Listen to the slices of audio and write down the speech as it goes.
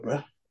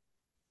bro.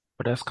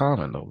 But that's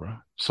common though, bro.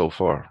 So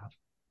far,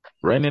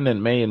 raining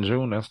in May and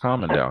June, that's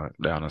common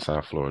down in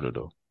South Florida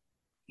though.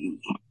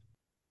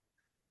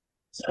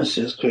 That's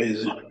just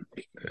crazy.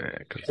 Yeah,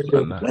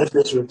 because That's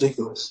just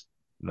ridiculous.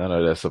 none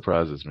of that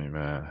surprises me,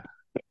 man.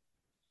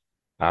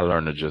 I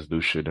learned to just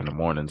do shit in the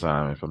morning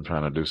time if I'm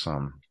trying to do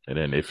something. And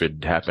then if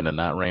it happened to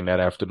not rain that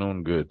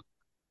afternoon, good.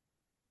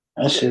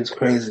 That shit's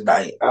crazy.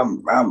 Like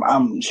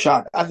I'm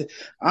shocked.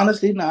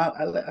 Honestly, no,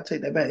 I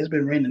take that back. It's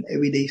been raining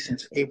every day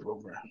since April,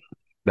 bro.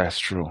 That's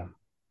true.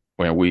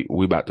 When we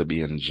about to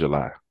be in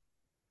July.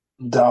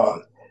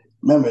 Dog.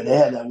 Remember they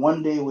had that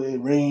one day where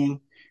it rained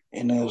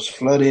and it was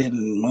flooded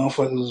and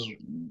motherfuckers.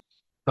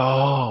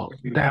 Oh,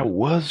 that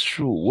was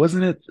true,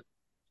 wasn't it?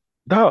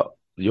 Dog,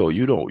 yo,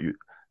 you don't you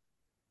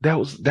that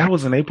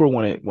was in April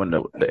when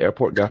the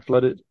airport got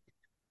flooded.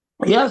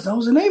 Yes, that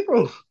was in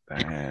April.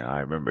 Man, I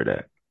remember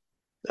that.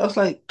 That was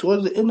like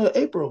towards the end of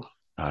April.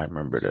 I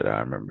remember that. I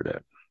remember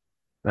that.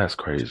 That's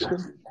crazy.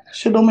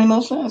 Shit don't make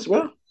no sense,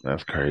 bro.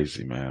 That's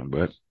crazy, man.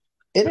 But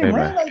It hey, didn't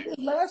rain man. like this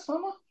last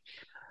summer.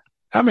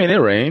 I mean, it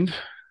rained.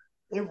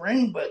 It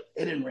rained, but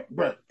it didn't rain,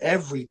 bro.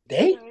 Every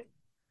day.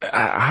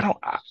 I don't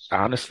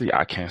honestly,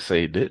 I can't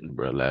say it didn't,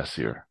 bro. Last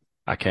year,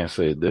 I can't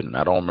say it didn't.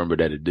 I don't remember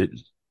that it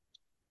didn't.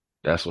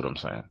 That's what I'm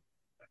saying.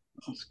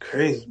 That's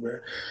crazy, bro.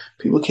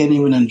 People can't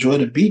even enjoy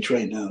the beach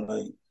right now,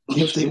 like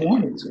if they Shit,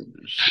 wanted to.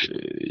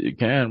 shit, you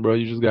can, bro.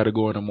 You just got to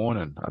go in the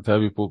morning. I tell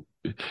people,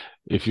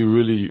 if you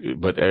really,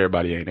 but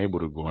everybody ain't able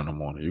to go in the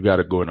morning. You got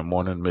to go in the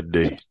morning,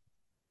 midday.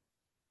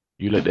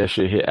 You let that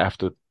shit hit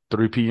after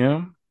 3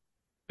 p.m.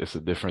 It's a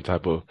different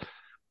type of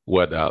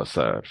weather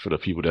outside for the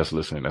people that's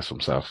listening. That's from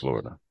South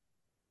Florida.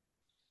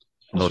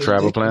 No That's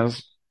travel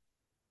ridiculous.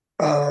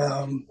 plans?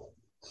 Um,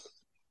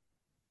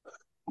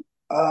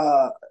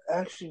 uh,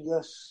 actually,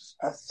 yes.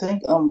 I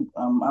think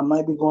I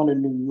might be going to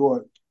New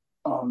York,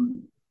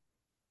 um,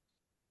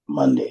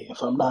 Monday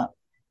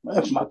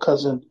if my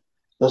cousin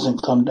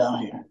doesn't come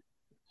down here.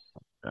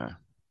 Yeah.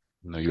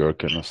 New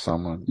York in the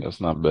summer.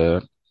 That's not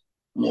bad.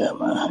 Yeah,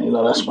 man.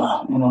 That's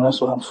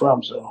where I'm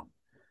from. So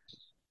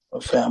the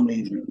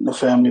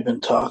family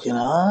been talking.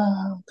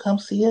 Come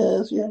see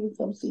us. You haven't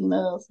come see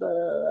us. Da,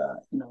 da,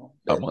 da.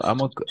 I'm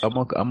That.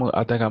 a, I'm a,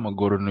 I think I'm gonna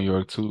go to New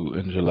York too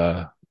in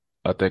July.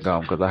 I think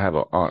because I have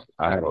a aunt,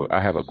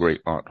 I have a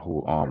great aunt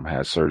who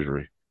had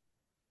surgery.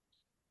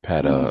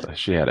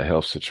 She had a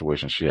health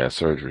situation. She had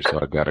surgery, so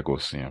I gotta go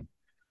see him.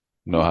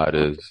 You know how it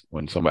is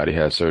when somebody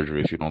has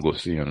surgery. If you don't go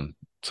see him,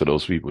 to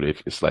those people,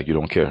 it's like you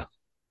don't care.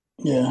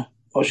 Yeah.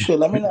 Oh shit.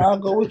 Let me know. I'll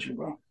go with you,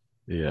 bro.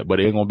 Yeah, but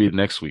it ain't gonna be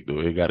next week though.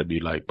 It got to be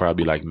like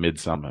probably like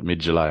midsummer, mid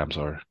July. I'm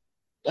sorry.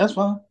 That's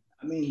fine.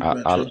 I mean, I,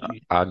 bro, I'll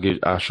trust me.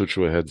 I'll shoot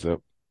you a heads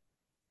up.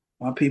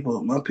 My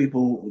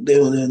people, they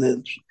were there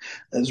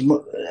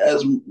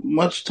as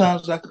much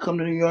times as I could come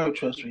to New York.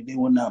 Trust me, they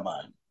would not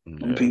mind.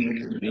 Them Yeah. people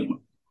just be,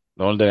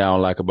 The only thing I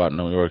don't like about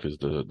New York is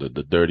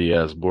the dirty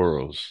ass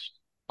boroughs,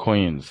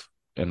 Queens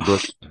and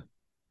Brooklyn.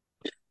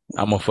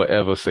 I'm gonna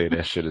forever say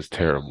that shit is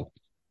terrible.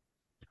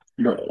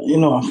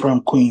 I'm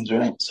from Queens,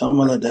 right? So I'm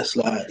gonna let that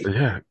slide.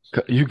 Yeah,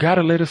 you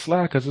gotta let it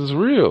slide because it's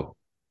real.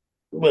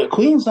 But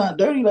Queens not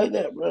dirty like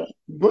that, bro.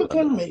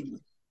 Brooklyn, maybe.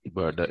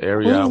 But Queens,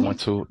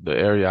 the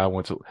area I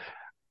went to,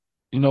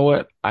 you know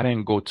what? I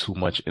didn't go too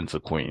much into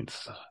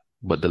Queens,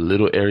 but the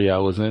little area I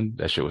was in,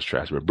 that shit was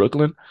trash. But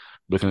Brooklyn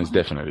is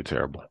definitely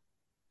terrible.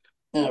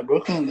 yeah,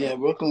 Brooklyn,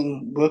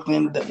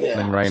 And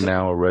yeah. right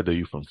now, whether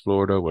you're from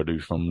Florida, whether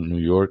you're from New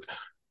York,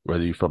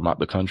 whether you're from out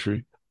the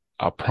country,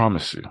 I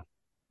promise you,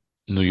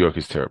 New York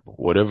is terrible.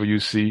 Whatever you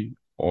see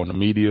on the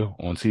media,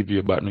 on TV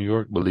about New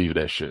York, believe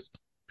that shit.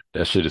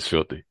 That shit is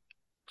filthy.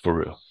 For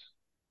real.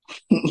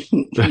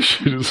 That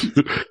shit is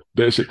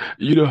that shit.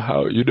 You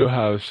know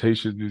how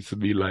Haitians used to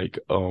be like.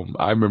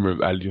 I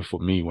remember for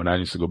me when I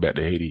used to go back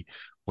to Haiti.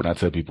 When I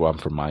tell people I'm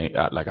from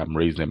like I'm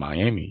raised in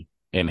Miami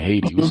in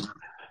Haiti,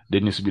 they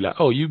used to be like,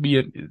 "Oh, you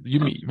mean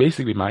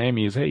basically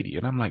Miami is Haiti?"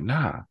 And I'm like,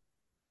 "Nah,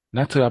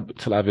 not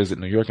till I visit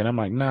New York." And I'm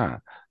like, "Nah."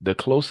 The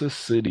closest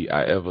city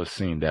I ever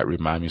seen that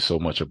remind me so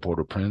much of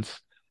Port-au-Prince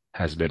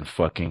has been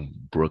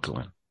fucking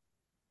Brooklyn.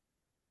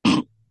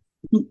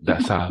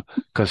 That's how,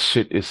 cause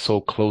shit is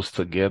so close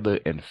together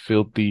and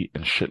filthy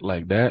and shit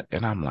like that.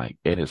 And I'm like,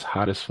 it is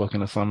hot as fuck in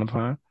the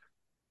summertime.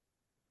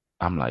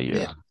 I'm like, Yeah,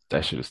 yeah,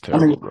 that shit is I mean,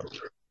 terrible, bro.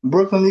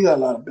 Brooklyn, we got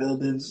a lot of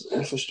buildings,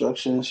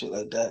 infrastructure, and shit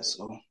like that.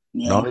 So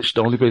yeah,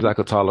 The only place I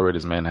could tolerate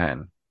is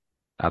Manhattan.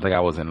 I think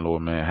I was in Lower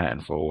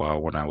Manhattan for a while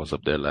when I was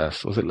up there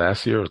was it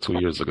last year or 2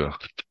 years ago?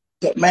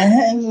 but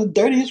Manhattan's the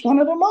dirtiest one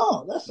of them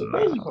all. That's the Nah,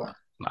 crazy part.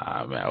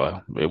 nah, man.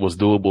 Well, it was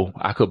doable.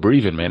 I could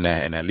breathe in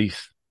Manhattan at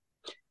least,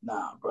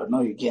 Nah, bro,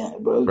 no, you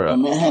can't, bro. bro.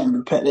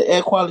 Manhattan, the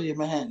air quality of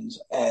Manhattan's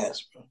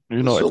ass, bro. You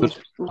It's know,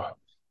 so.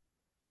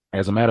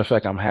 as a matter of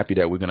fact, I'm happy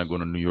that we're gonna go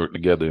to New York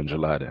together in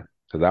July then,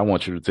 because I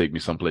want you to take me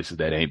some places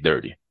that ain't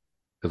dirty,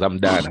 because I'm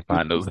dying to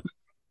find those.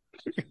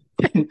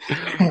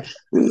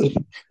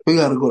 We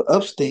gotta go to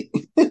upstate.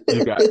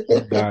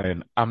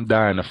 I'm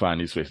dying to find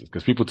these places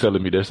because people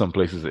telling me there's some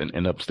places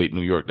in upstate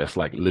New York that's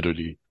like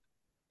literally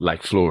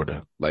like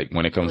Florida, like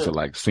when it comes Yeah, to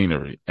like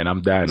scenery, and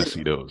I'm dying to yeah,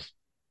 see those.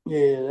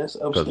 yeah, that's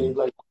Cause, upstate,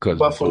 like cause,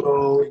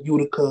 Buffalo,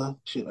 Utica,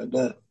 shit like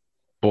that.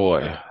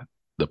 boy,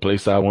 the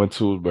place I went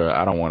to, bro,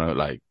 I don't want to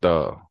like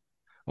the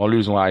only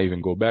reason why I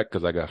even go back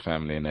because I got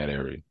family in that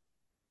area.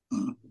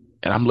 Mm.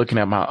 And I'm looking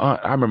at my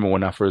aunt. I remember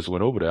when I first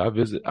went over there, I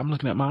visit. I'm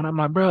looking at my aunt. I'm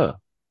like, bro,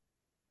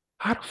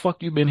 how the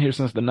fuck you been here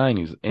since the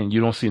 '90s and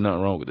you don't see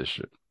nothing wrong with this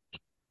shit?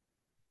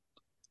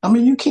 I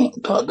mean, you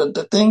can't talk.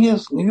 The thing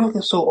is, New York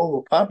is so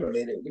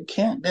overpopulated. You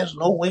can't. There's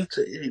no way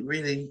to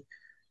really.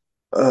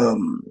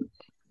 Um,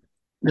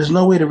 there's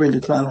no way to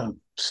really kind of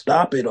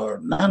stop it or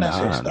not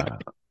necessarily Nah, stop nah.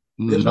 it.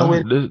 There's no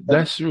way. No,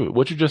 that's true.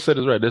 What you just said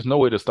is right. There's no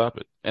way to stop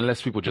it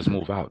unless people just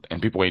move out,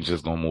 and people ain't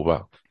just gonna move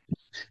out.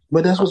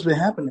 But that's what's been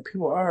happening.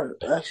 People are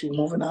actually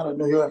moving out of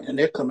New York and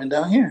they're coming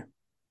down here.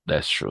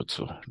 That's true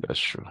too. That's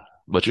true.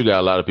 But you got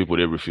a lot of people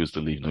that refuse to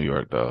leave New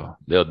York though.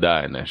 They'll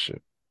die in that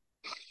shit.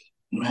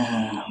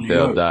 Man, New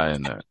They'll York. die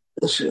in that.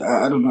 That shit,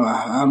 I don't know.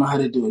 I don't know how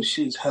to do it.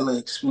 Shit's hella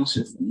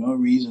expensive for no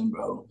reason,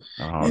 bro.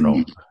 I don't And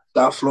know.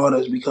 South Florida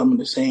is becoming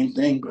the same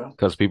thing, bro.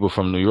 Because people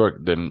from New York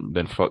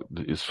then fuck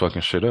is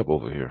fucking shit up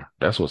over here.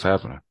 That's what's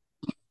happening.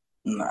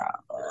 Nah,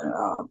 man,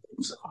 I don't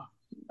think so.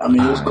 I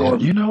mean, it's Ah, yeah.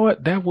 going. You know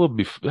what? That would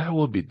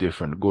be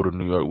different to go to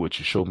New York with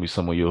you. Show me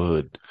some of your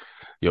hood,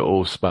 your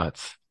old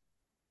spots.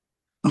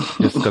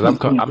 Just because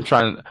I'm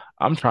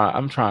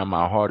trying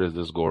my hardest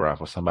this go around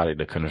for somebody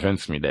to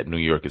convince me that New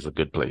York is a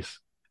good place.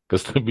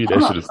 Because to me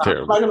that shit is I'm not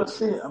terrible. gonna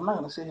say it. I'm not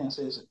gonna sit here and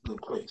say it's a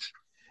good place.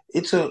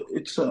 It's a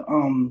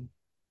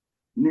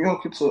New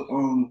York. It's a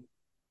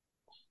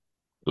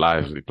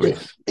Lively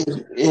place.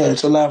 yeah,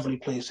 it's a lively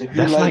place. If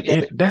you That's like like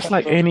that, it. That's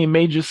like any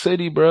major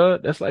city,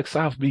 bruh. That's like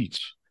South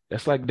Beach.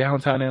 That's like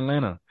downtown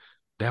Atlanta,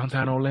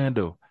 downtown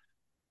Orlando,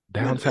 it's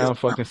downtown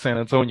fucking San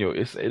Antonio.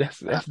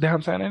 That's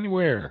downtown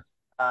anywhere.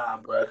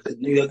 bro. 'Cause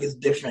New York is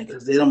different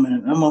because they don't,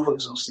 man, them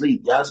motherfuckers don't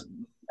sleep. Y'all,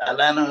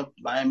 Atlanta,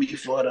 Miami,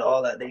 Florida,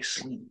 all that they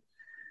sleep.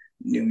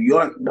 New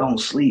York don't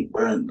sleep,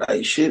 bro.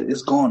 Like shit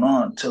is going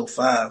on till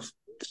 5,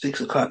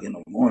 6 o'clock in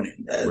the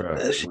morning. Bruh,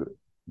 That shit,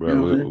 you know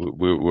bruh, what I'm saying?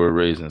 we're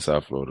raised in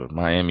South Florida.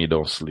 Miami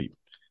don't sleep.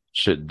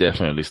 Should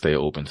definitely stay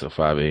open till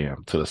 5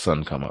 a.m. till the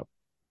sun come up.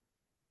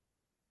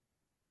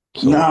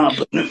 So Nah,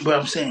 but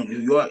I'm saying New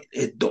York,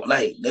 it don't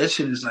like that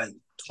shit is like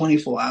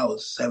 24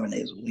 hours, 7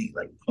 days a week,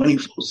 like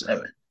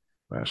 24/7.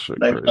 that shit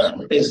Like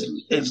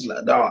crazy. it's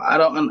like dog. I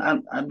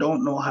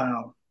don't know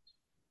how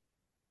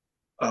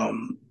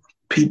um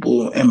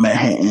people in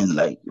Manhattan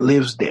like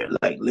lives there,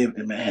 like lived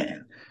in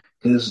Manhattan.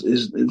 Because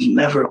it's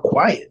never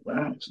quiet,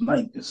 man. It's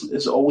like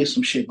it's always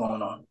some shit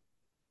going on.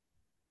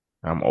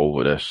 I'm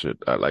over that shit.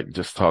 I like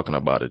just talking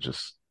about it.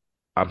 Just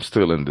I'm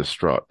still in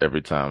distraught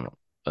every time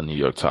a New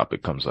York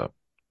topic comes up.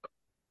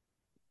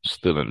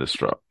 Still in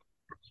distraught.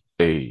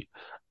 Hey,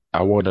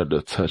 I wanted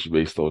to touch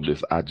base on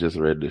this. I just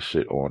read this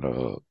shit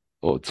on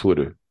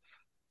Twitter.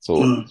 So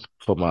Mm,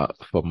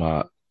 for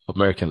my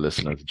American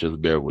listeners,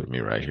 just bear with me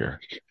right here.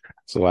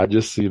 So I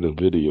just seen a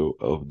video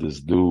of this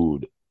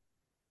dude.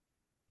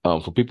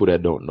 For people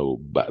that don't know,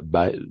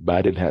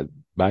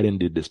 Biden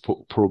did this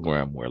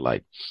program where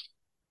like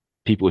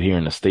people here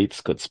in the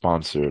States could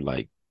sponsor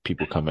like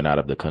people coming out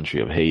of the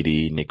country of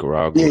Haiti,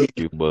 Nicaragua, yeah.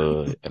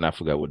 Cuba, and I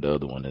forgot what the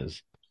other one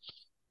is.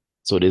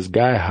 So this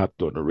guy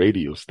hopped on a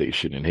radio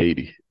station in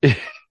Haiti.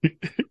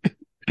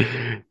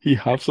 He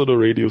hops on a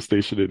radio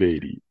station in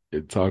Haiti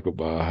and talk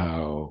about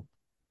how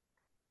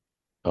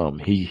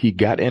he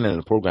got in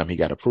the program, he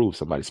got approved,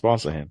 somebody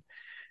sponsor him,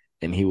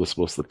 and he was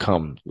supposed to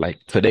come like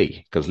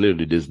today, because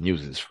literally this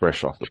news is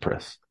fresh off the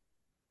press.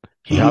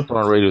 He Mhm. hopped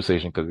on a radio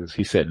station because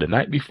he said the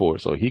night before,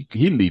 so he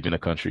leaving the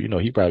country. You know,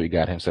 he probably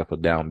got himself a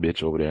down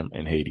bitch over there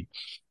in Haiti.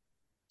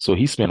 So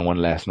he spent one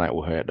last night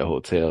with her at the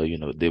hotel, you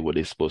know, did what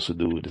they supposed to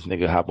do. This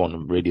nigga hop on the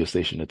radio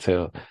station to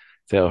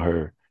tell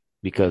her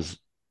because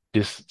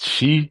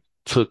she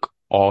took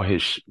all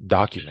his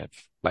documents.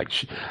 Like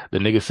the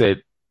nigga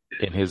said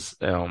in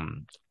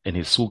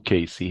his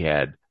suitcase he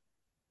had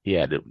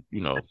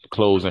you know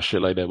clothes and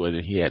shit like that, but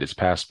he had his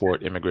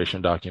passport,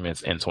 immigration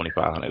documents, and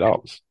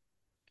 $2,500.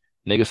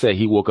 Nigga said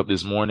he woke up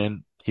this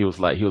morning. He was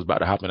about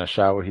to hop in a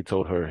shower. He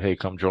told her, "Hey,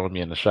 come join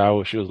me in the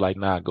shower." She was like,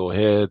 "Nah, go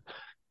ahead.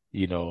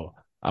 You know,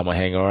 I'm gonna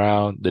hang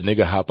around." The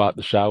nigga hop out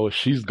the shower.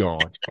 She's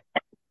gone.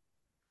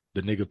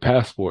 The nigga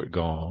passport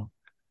gone.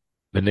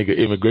 The nigga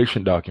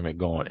immigration document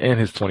gone, and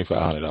his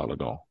 $2,500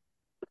 gone.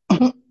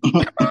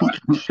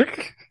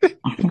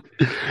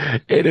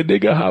 And the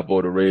nigga hop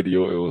on the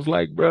radio. It was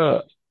like,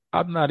 bruh,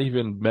 I'm not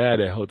even mad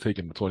at her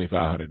taking the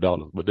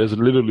 $2,500, but there's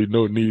literally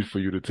no need for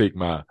you to take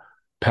my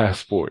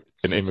passport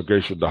and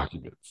immigration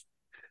documents.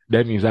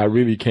 That means I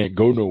really can't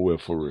go nowhere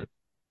for it.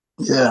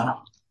 Yeah.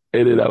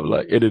 And then I'm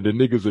like, and then the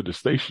niggas at the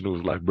station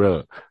was like,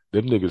 bruh,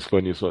 them niggas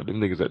funny as fuck. Them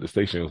niggas at the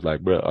station was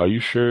like, bruh, are you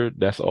sure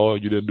that's all?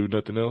 You didn't do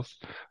nothing else?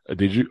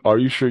 Are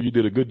you sure you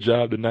did a good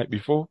job the night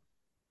before?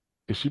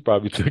 And she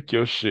probably took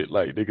your shit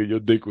like, nigga, your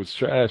dick was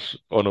trash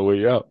on the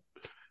way out.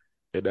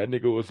 And that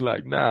nigga was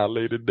like, nah, I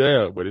laid it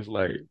down. But it's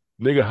like,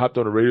 nigga hopped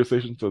on a radio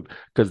station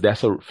cause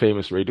that's a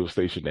famous radio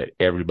station that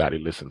everybody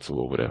listens to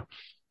over there.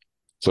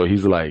 So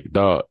he's like,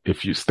 dog,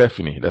 if you,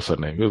 Stephanie, that's her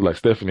name. He was like,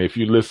 Stephanie, if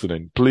you're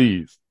listening,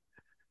 please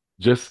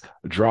just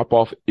drop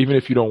off, even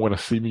if you don't want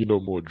to see me no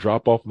more,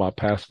 drop off my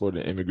passport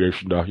and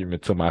immigration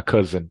document to my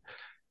cousin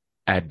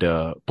at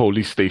the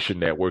police station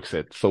that works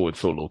at so and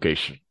so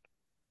location.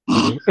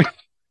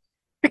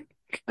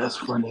 That's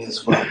funny as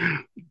fuck.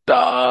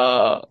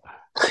 Duh.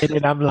 And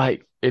then I'm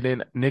like, and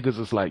then niggas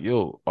is like,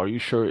 yo, are you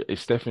sure is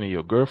Stephanie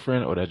your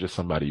girlfriend or that's just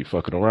somebody you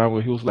fucking around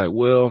with? He was like,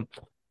 well,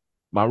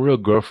 my real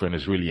girlfriend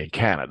is really in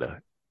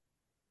Canada.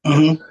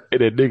 And, Hmm.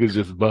 and then niggas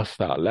just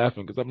bust out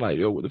laughing because I'm like,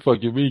 yo, what the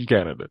fuck you mean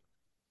Canada?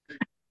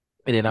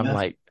 And then I'm That's,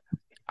 like,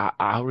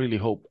 I really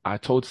hope I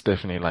told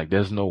Stephanie like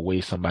there's no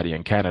way somebody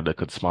in Canada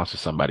could sponsor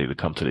somebody to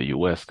come to the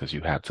US because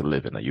you have to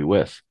live in the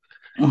US.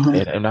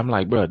 hmm. And I'm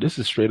like, bro, this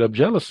is straight up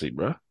jealousy,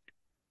 bro.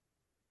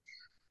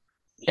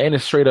 And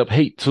it's straight up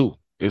hate too.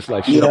 It's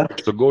like she don't Yeah. want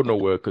you to go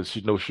nowhere because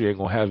she knows she ain't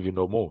gonna have you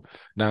no more.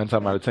 9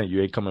 times out of 10,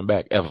 you ain't coming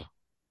back ever.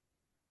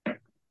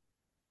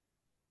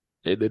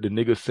 And then the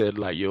nigga said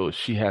like, yo,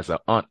 she has an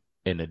aunt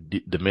in the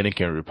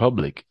Dominican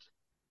Republic,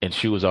 and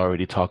she was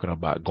already talking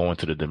about going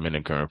to the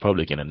Dominican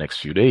Republic in the next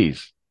few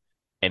days.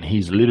 And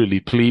he's literally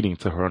pleading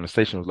to her on the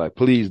station, was like,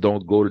 please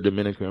don't go to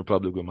Dominican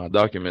Republic with my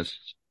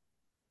documents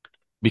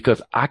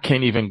because I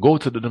can't even go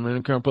to the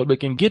Dominican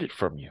Republic and get it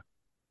from you.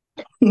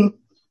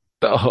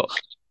 Dog,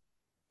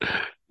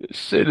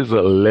 shit is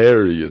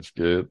hilarious,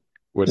 kid,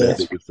 when that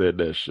That's nigga said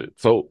that shit.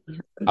 So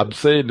I'm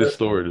saying this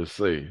story to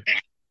say,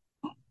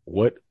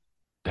 what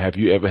have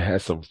you ever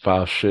had some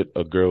foul shit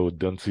a girl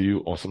done to you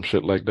on some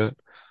shit like that?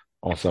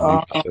 On some you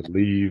uh, got to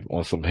leave,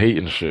 on some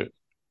hating shit.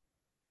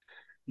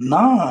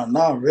 nah,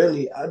 not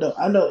really. I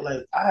don't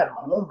like I had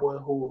a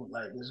homeboy who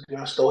like this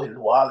girl stole his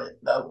wallet.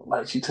 That was,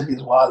 like she took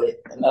his wallet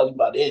and that was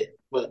about it.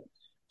 But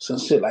some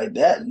shit like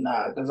that,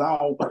 nah, because I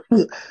don't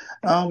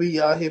I don't be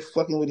out here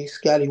fucking with these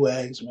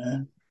scallywags,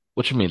 man.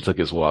 What you mean took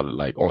his wallet?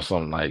 Like on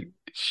something like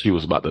she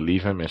was about to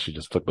leave him and she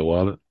just took the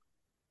wallet?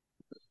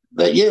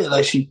 Like yeah,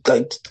 like she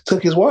like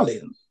took his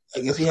wallet. I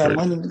guess That's he had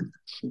crazy. money.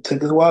 She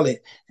took his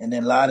wallet and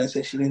then lied and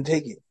said she didn't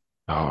take it.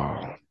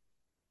 Oh,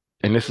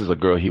 and this is a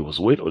girl he was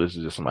with, or this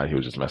is just somebody he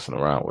was just messing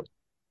around with?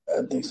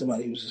 I think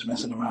somebody was just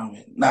messing around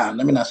with. Nah,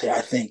 let me not say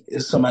I think.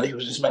 It's somebody who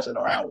was just messing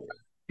around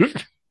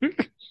with.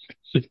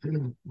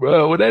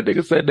 Bro, when that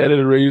nigga said that in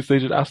the radio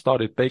station, I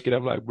started thinking,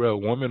 I'm like, bro,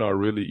 women are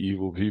really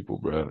evil people,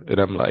 bro. And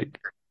I'm like,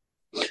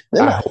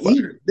 They're I not hope,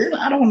 evil.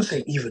 I don't want to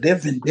say evil. They're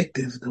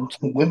vindictive, though.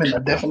 Women are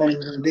definitely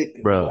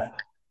vindictive, bro, boy.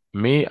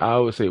 me, I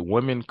always say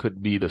women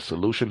could be the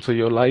solution to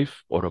your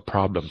life or the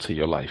problem to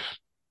your life.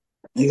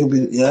 It could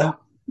be, yeah,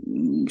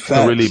 It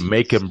could really facts.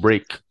 make and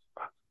break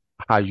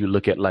how you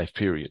look at life,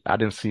 period. I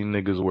didn't see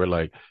niggas where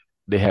like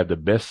they have the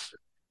best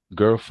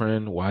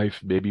girlfriend,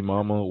 wife, baby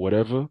mama,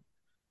 whatever,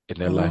 and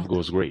their life Mhm.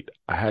 goes great.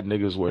 I had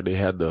niggas where they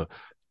had the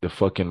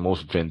fucking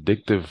most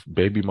vindictive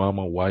baby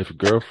mama, wife,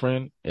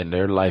 girlfriend, and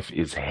their life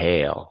is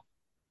hell.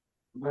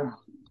 Yeah.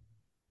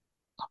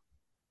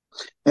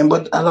 And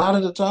but a lot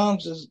of the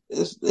times,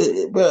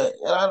 but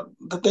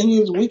the thing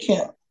is,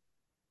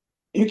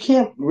 you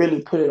can't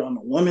really put it on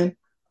the woman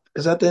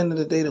because at the end of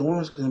the day, the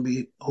woman's gonna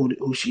be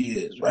who she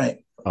is,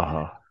 right?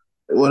 Uh-huh.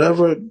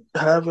 Whatever,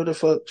 however the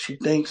fuck she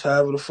thinks,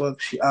 however the fuck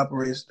she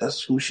operates,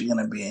 that's who she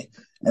gonna be.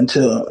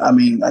 Until I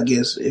mean, I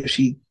guess if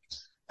she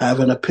have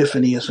an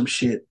epiphany or some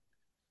shit,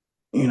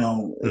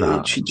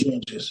 Nah, she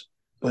changes.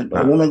 But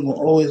nah. the woman will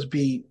always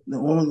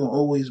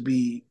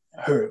be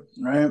her,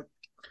 right?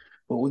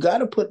 But we got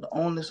to put the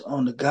onus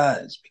on the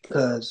guys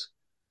because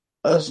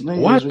us niggas,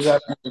 we What?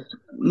 got to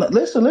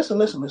listen.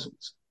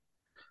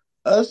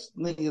 Us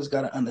niggas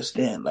got to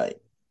understand, like,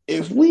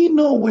 if we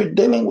know we're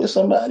dealing with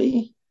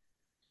somebody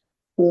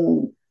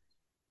who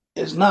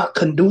is not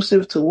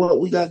conducive to what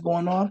we got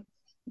going on,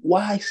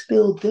 why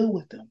still deal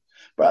with them?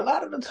 But a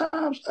lot of the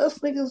times, us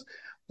niggas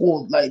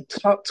will like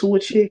talk to a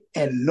chick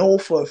and know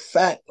for a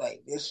fact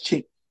like this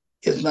chick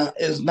is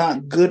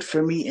not good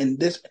for me, and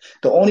this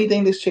the only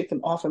thing this chick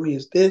can offer me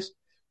is this.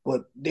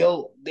 But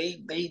they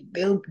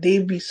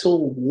be so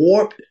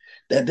warped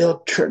that they'll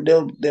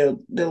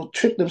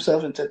trick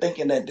themselves into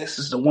thinking that this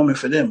is the woman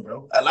for them,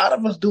 bro. A lot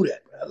of us do that,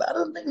 bro. A lot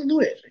of niggas do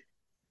that.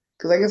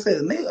 Cause like I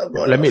said, nigga,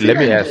 bro, Let a me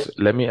female.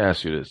 let me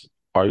ask you this.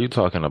 Are you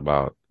talking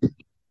about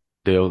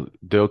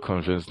they'll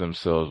convince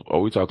themselves, or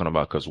are we talking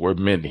about because we're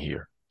men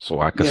here, so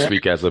I can Yeah.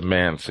 speak as a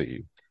man to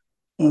you.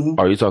 Hmm.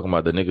 Are you talking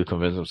about the nigga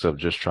convince himself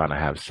just trying to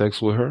have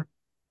sex with her?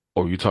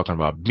 Or are you talking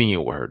about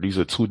being with her? These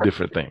are two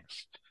different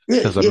things. Yeah,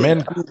 Because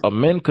yeah, a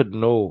man could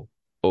know,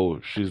 oh,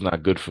 she's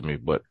not good for me,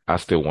 but I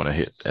still want to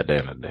hit at the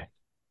end of the day.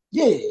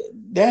 yeah.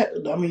 That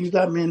I mean, you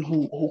got men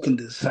who can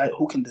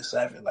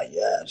decipher like,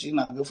 yeah, she's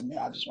not good for me.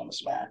 I just want to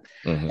smash.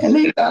 Hmm. And then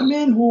you got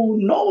men who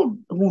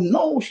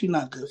know she's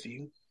not good for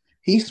you.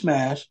 He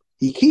smash.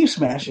 He keeps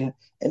smashing.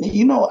 And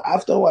then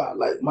after a while,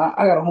 like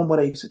I got a homeboy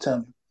that used to tell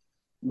me,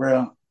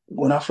 bro,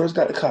 when I first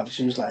got to college,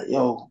 she was like,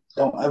 yo,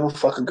 don't ever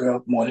fuck a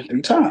girl more than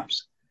 3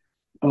 times.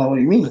 I'm like, what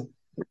do you mean?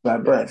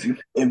 Like, bro, if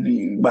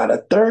you by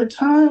the third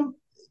time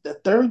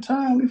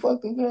you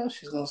fuck the girl,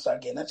 she's gonna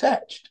start getting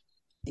attached.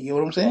 You get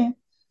what I'm saying?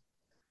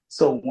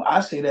 So when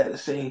I say that to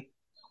say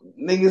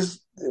niggas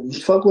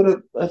fuck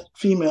with a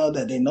female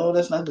that they know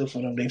that's not good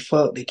for them. They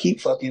fuck, they keep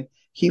fucking,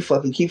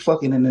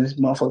 and then this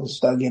motherfucker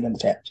start getting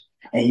attached.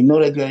 And you know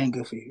that girl ain't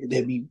good for you.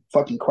 They be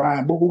fucking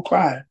crying, boo hoo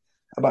crying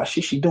about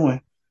shit she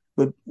doing.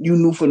 But you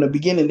knew from the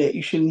beginning that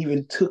you shouldn't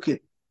even took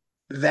it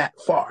that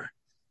far.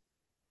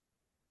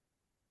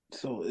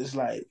 So it's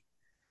like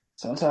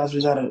sometimes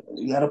we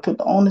gotta put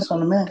the onus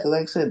on the man because,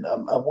 like I said,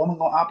 a woman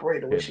gonna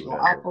operate the way Can't she do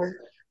gonna that, bro. operate.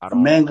 I A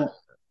don't man agree. gonna.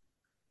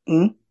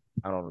 Mm,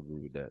 I don't agree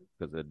with that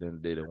because at the end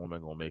of the day, the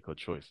woman gonna make her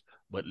choice.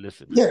 But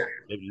listen, yeah.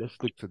 let's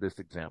stick to this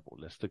example.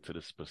 Let's stick to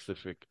the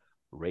specific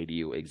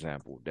radio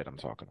example that I'm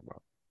talking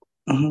about.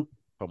 Hmm.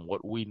 From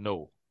what we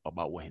know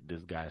about what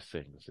this guy's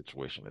saying, the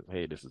situation is,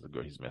 hey, this is a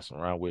girl he's messing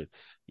around with.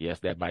 Yes,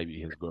 that might be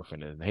his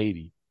girlfriend in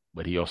Haiti,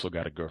 but he also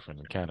got a girlfriend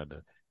in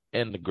Canada,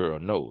 and the girl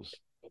knows.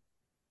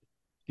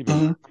 To me,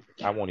 Hmm.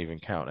 I won't even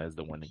count as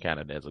the one in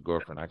Canada as a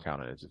girlfriend. I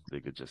count it as just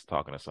nigga just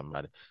talking to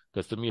somebody.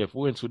 Because to me, if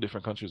we're in two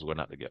different countries, we're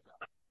not together.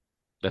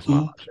 That's my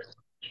Hmm. logic.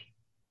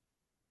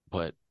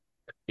 But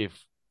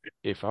if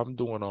if I'm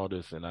doing all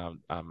this and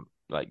I'm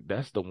like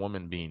that's the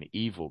woman being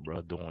evil,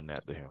 bro, doing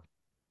that to him.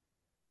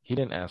 He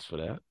didn't ask for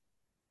that.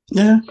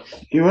 Yeah,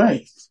 you're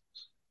right.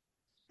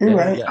 You're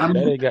right. That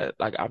ain't got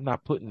like I'm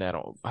not putting that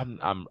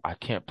on I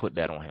can't put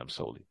that on him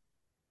solely.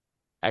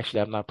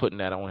 Actually, I'm not putting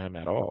that on him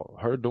at all.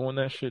 Her doing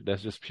that shit,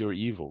 that's just pure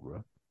evil,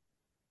 bro.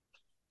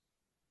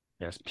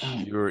 That's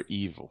pure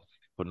evil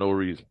for no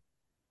reason.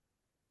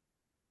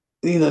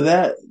 Either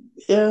that,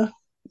 yeah,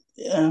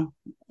 yeah.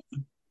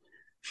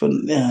 For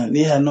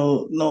yeah,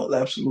 no,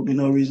 absolutely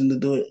no reason to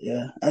do it.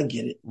 Yeah, I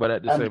get it. But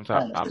at the I same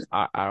time,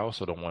 understand. I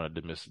also don't want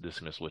to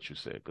dismiss what you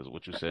said because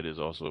what you said is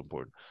also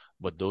important.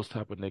 But those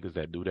type of niggas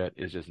that do that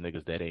is just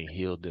niggas that ain't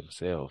healed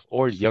themselves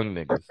or young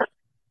niggas.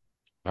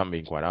 If I'm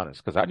being quite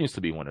honest, because I used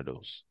to be one of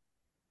those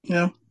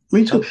Yeah,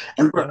 me too.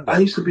 And bro, young I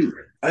guys. used to be,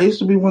 I used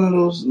to be one of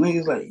those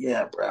niggas like,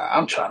 yeah, bro,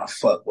 I'm trying to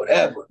fuck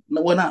whatever.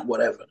 No, well, not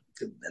whatever.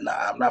 Nah,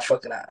 I'm not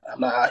fucking out. I'm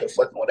not out here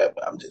fucking whatever.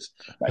 I'm just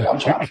like, I'm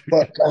trying to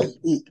fuck. Like,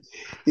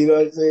 you know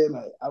what I'm saying?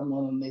 Like, I'm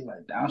one of them niggas like,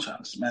 I'm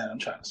trying to smash. I'm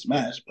trying to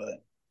smash, but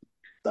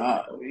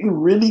you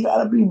really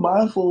gotta be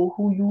mindful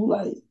who you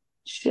like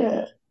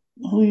share,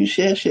 who you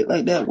share shit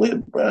like that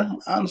with, bro.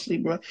 Honestly,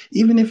 bro.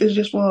 Even if it's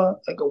just for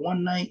like a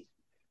one night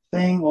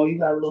thing or you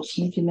got a little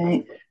sneaky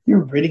name, you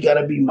really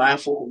gotta be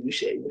mindful who you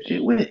share your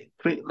shit with.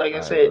 Like I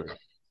I said,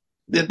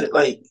 agree.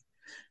 like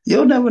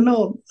you'll never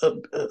know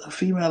a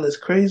female is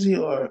crazy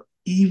or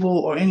evil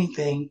or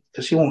anything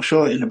because she won't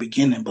show it in the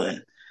beginning, but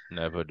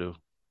Never do.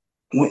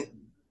 when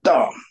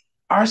dog,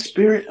 our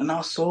spirit and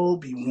our soul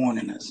be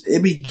warning us.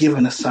 It be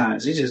giving us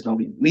signs. It just don't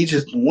be. We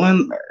just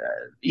one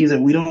either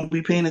we don't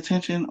be paying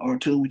attention or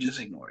two we just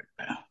ignore it.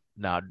 Man.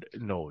 Now,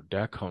 no,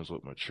 that comes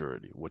with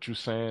maturity. What you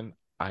saying,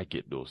 I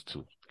get those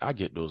too. I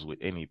get those with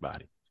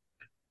anybody.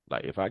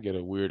 Like if I get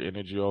a weird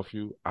energy off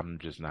you, I'm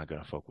just not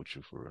gonna fuck with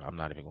you for real. I'm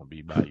not even gonna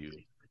be by you.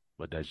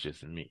 But that's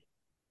just me.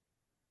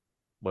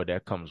 But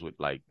that comes with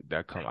like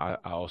that come I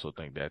also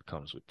think that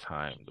comes with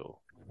time though.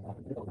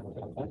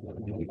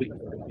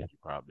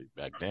 Probably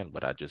back then,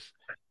 but I just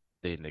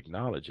didn't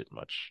acknowledge it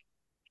much.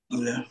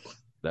 Yeah,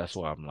 That's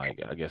why I'm like,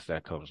 I guess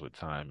that comes with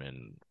time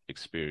and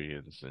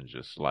experience and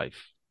just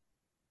life.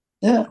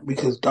 yeah,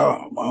 because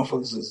dog,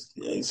 motherfuckers is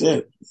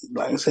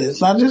like I said,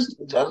 it's not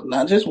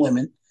just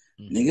women,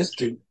 Hmm. niggas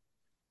too.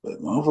 But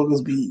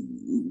motherfuckers be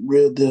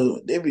real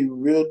deal. They be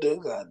real deal.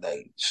 Got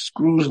like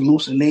screws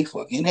loose in their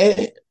fucking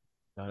head.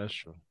 No, that's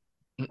true.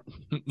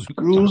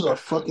 Screws are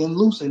fucking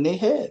loose in their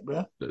head,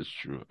 bro. That's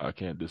true. I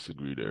can't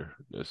disagree there.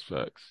 That's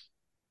facts.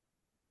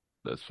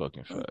 That's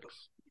fucking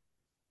facts.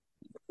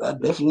 I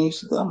definitely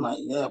used to. I'm like,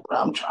 yeah, bro.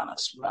 I'm trying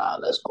to smile.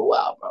 Let's go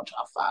out, bro. I'm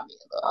trying to find me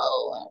a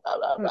hoe. And blah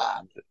blah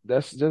Right. blah.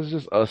 That's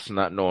just us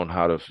not knowing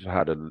how to.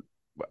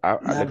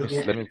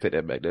 Navigate. Let me take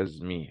that back. That's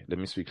me. Let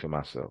me speak for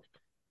myself.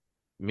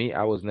 Me,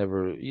 I was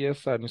never.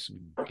 Yes, I used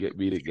to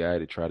be the guy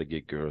to try to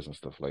get girls and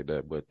stuff like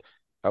that. But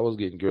I was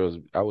getting girls.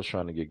 I was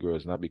trying to get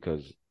girls not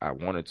because I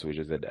wanted to. It's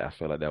just that I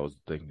felt like that was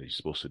the thing that you're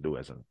supposed to do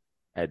as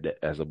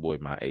a boy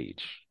my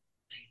age.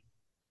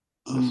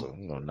 Mm, So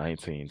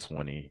 19,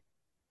 20,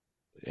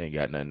 ain't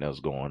got nothing else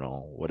going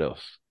on. What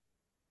else?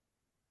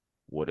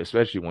 What?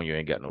 Especially when you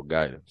ain't got no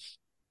guidance.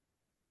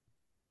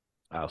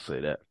 I'll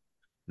say that.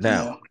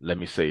 yeah. Now, let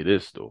me say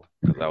this though,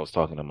 because I was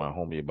talking to my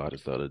homie about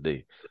this the other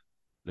day.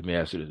 Let me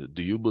ask you this: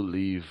 do you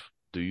believe?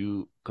 Do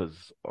you?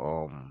 Because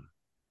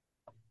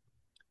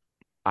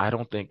I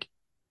don't think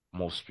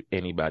most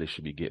anybody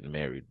should be getting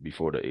married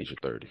before the age of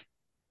 30.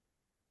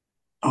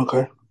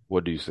 Okay.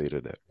 What do you say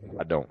to that?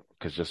 I don't,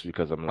 because just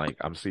because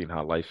I'm seeing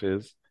how life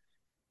is.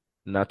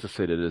 Not to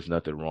say that there's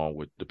nothing wrong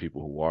with the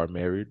people who are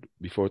married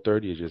before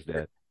 30. It's just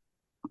that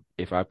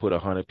if I put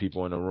 100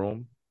 people in a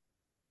room,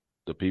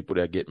 the people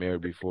that get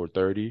married before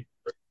 30,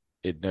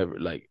 it never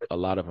like a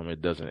lot of them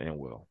it doesn't end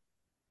well.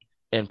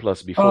 And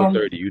plus, before Um.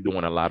 30, you're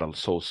doing a lot of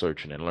soul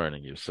searching and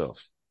learning yourself.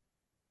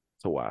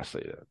 So why I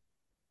say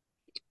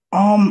that?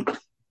 Um.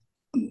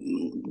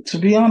 To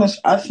be honest,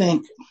 I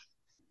think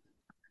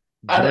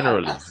I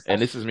Generally,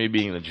 and this is me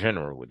being a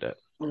general with that.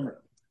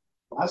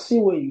 I see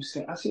what you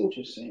saying. I see what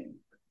you're saying,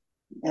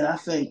 and I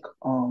think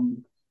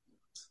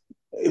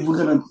if we're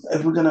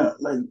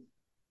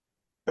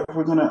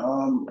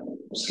gonna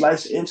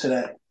slice into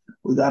that,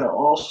 we gotta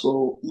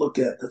also look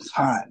at the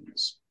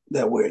times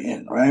that we're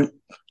in, right?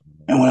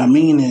 And what I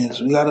mean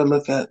is, we gotta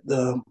look at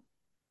the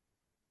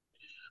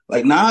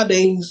like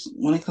nowadays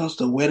when it comes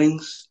to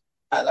weddings.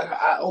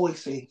 I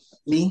always say,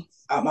 me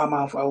out my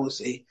mouth, I always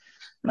say,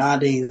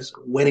 nowadays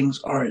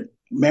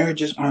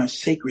marriages aren't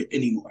sacred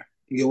anymore.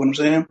 You get what I'm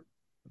saying?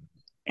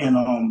 And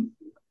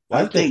Why I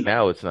do you think think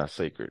now it's not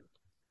sacred?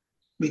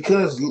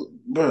 because,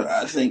 bro,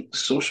 I think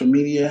social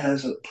media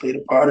has played a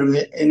part of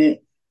it in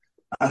it.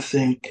 I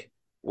think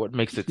What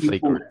makes it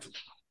people, sacred?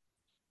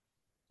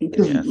 Let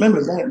because me ask you.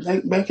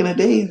 remember back in the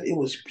days, it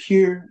was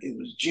pure, it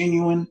was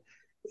genuine,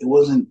 it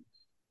wasn't,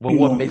 Well, you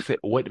know,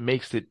 what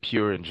makes it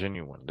pure and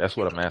genuine? That's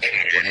what I'm asking.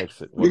 What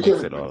makes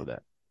because it all of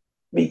that?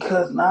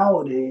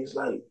 nowadays,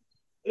 like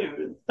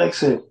I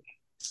said,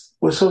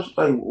 with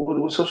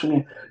social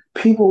media,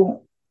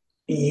 people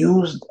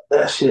use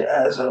that shit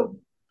as a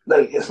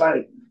it's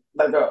like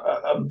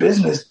a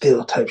business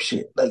deal type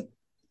shit. But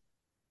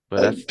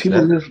Like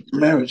people use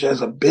marriage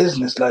as a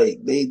business. Like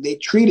they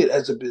treat it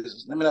as a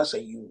business. Let me not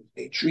say you.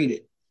 They treat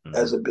it mhm.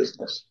 as a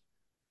business.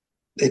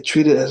 They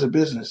treat it as a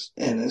business,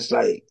 and it's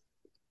like,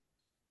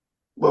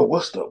 well,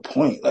 what's the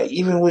point? Like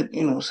even with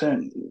what I'm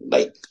saying,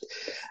 like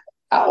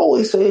I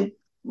always say,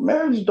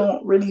 marriage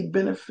don't really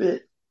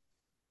benefit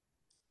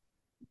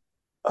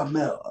a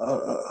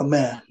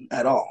man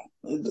at all.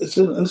 It's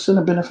in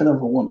the benefit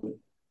of a woman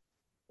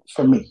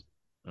for me.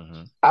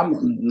 Mhm.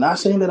 I'm not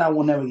saying that I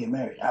will never get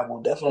married. I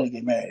will definitely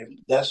get married. If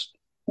that's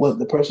what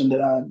the person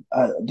that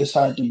I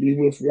decide to be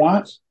with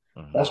wants,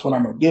 Mhm. that's what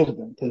I'm gonna give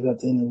them. Because at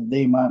the end of the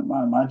day,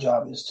 my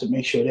job is to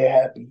make sure they're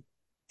happy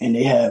and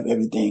they have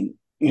everything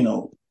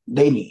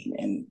they need,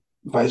 and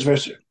vice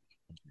versa.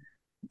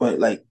 But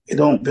like, it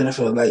don't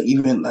benefit. Like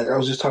even like I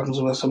was just talking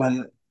to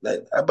somebody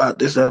like about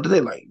this the other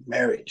day. Like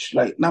marriage,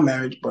 like not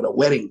marriage, but a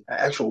wedding. An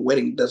actual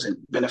wedding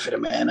doesn't benefit a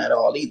man at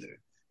all either.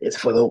 It's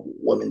for the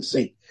woman's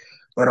sake.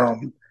 But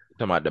Talking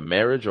about the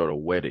marriage or the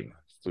wedding?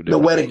 It's two the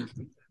different wedding,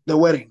 things. the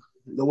wedding.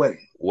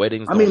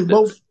 Weddings I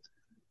don't.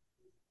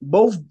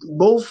 mean,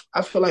 both.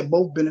 I feel like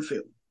both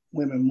benefit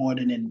women more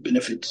than it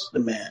benefits the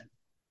man.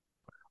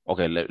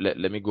 Okay,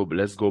 let me go.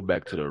 Let's go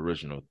back to the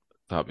original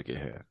topic at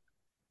hand.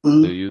 Do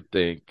Mm-hmm. you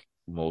think,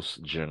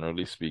 most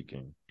generally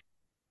speaking,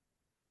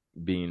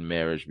 being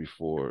married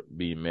before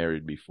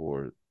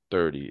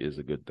 30 is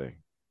a good thing?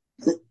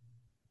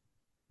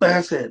 Like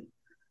I said,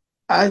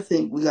 I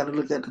think we got to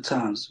look at the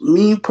times.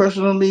 Me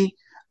personally,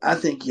 I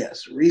think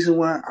yes. Reason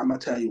why, I'm gonna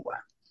tell you why.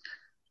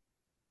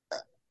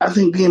 I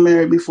think being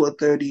married before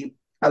 30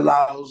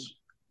 allows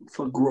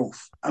for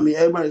growth. I mean,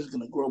 everybody's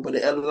gonna grow, but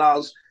it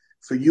allows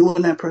for you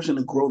and that person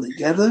to grow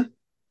together.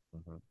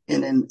 Mhm.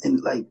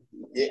 And like,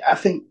 I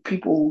think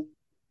people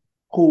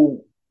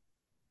who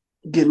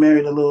get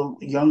married a little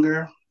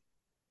younger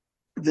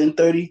than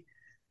 30,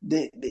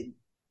 they they,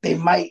 they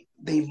might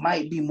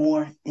be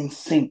more in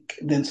sync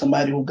than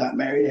somebody who got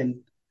married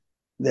in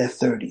their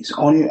 30s.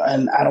 Only,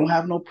 and I don't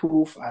have no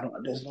proof. I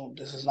don't. There's no.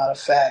 This is not a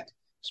fact.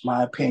 It's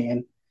my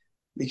opinion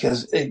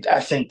because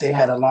I think they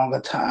had a longer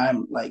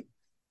time. Like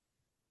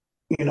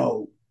you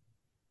know,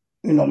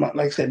 like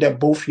I said, they're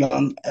both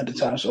young at the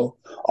time. So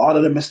all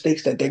of the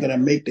mistakes that they're gonna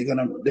make, they're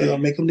gonna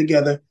make them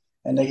together,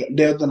 and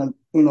they're gonna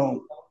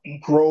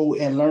grow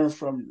and learn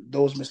from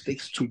those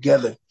mistakes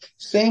together.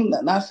 Same,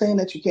 not saying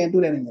that you can't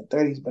do that in your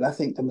 30s, but I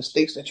think the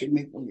mistakes that you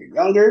make when you're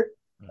younger,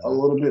 a Mhm.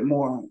 little bit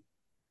more,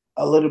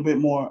 a little bit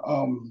more.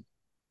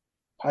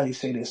 How do you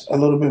say this? A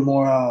little bit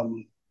more.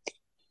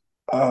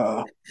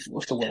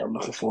 What's the word I'm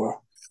looking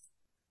for?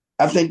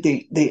 I think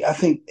I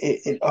think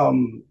it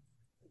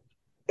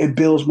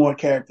builds more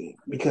character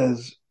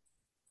because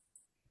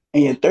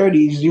in your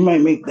 30s, you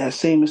might make that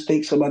same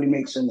mistake somebody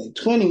makes in their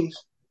 20s,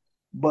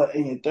 but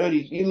in your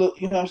 30s, you know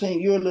what I'm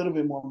saying? You're a little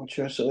bit more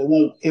mature, so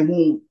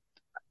it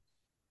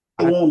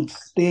I won't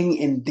sting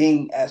and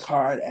ding as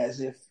hard as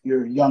if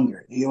you're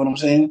younger. You know what I'm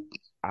saying?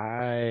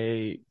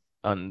 I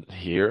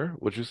hear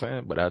what you're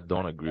saying, but I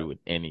don't agree with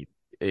any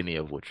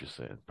of what you're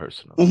saying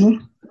personally.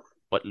 Mm-hmm.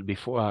 But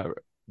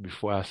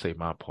before I say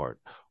my part,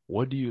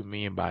 what do you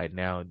mean by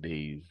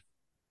nowadays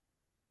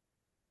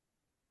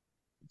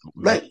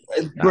marriage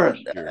Like, not bro,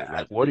 pure?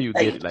 Like, what do you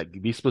like, get?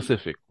 Like, be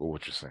specific with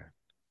what you're saying.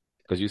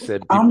 Because you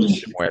said I'm people see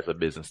just, it more as a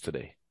business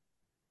today.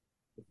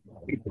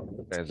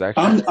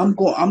 Transaction. I'm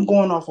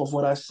going off of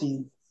what I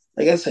see.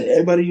 Like I said,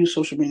 everybody use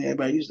social media,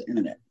 everybody use the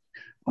internet.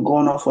 I'm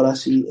going off what I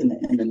see in the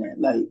internet.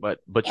 Like, But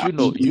I you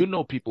mean,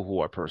 know people who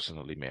are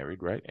personally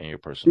married, right? In your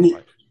personal yeah,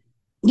 life.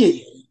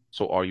 yeah.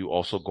 So are you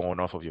also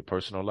going off of your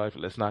personal life?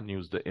 Let's not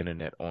use the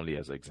internet only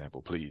as an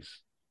example, please.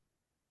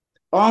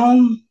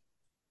 Um,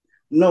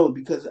 no,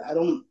 because I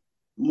don't.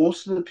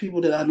 Most of the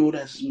people that I know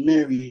that's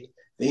married,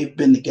 they've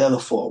been together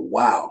for a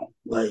while.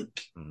 Like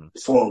Hmm.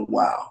 for a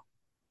while.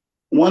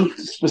 One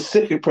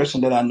specific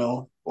person that I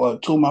know, or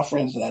two of my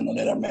friends that I know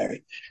that are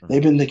married, Hmm.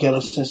 they've been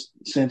together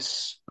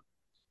since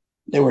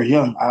They were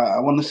young. I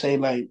want to say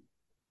like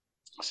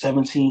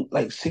 17,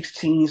 like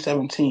 16,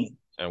 17.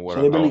 And what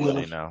So are they've how been old are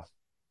together they now?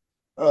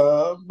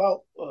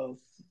 about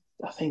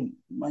I think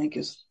Mike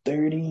is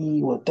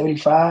 30, what,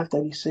 35,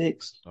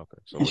 36, Okay,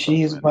 so and what you she's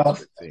saying is about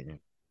 15. Okay.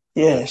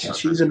 yeah,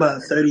 she's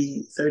about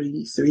 30,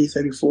 33,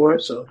 34.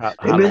 So they've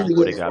How been long ago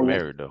together they got for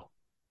married though?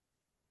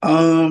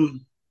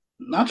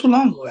 not too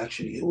long ago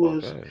actually. It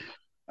was Okay.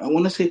 I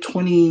want to say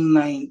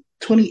 29,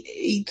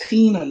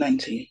 2018 or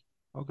 19.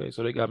 Okay,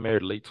 so they got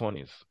married late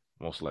 20s,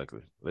 most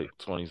likely. Late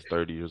 20s,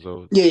 30 years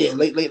old. Yeah, yeah,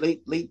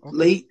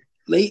 Okay.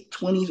 late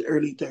 20s,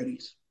 early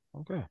 30s.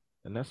 Okay.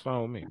 And that's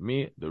fine with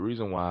me. The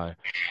reason why I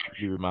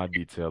give you my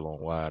detail on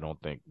why I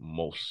don't think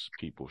most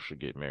people should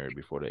get married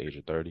before the age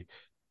of 30.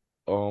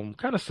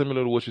 Kind of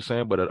similar to what you're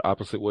saying, but the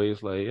opposite way.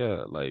 It's like,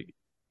 yeah, like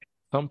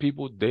some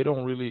people, they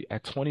don't really,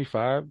 at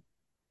 25,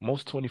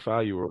 most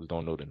 25-year-olds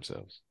don't know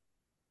themselves.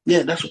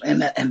 Yeah,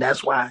 and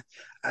that's why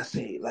I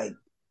say like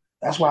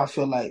that's why I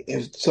feel like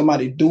if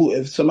somebody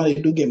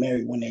do get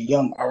married when they're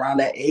young around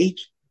that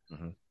age,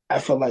 Hmm. I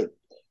feel like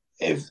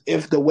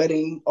if the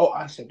wedding, oh,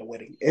 I said the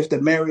wedding, if the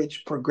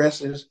marriage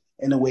progresses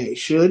in the way it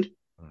should,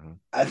 Hmm.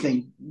 I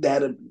think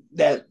that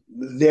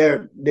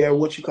they're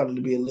what you call it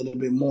to be a little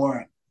bit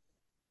more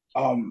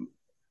um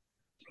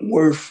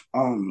worth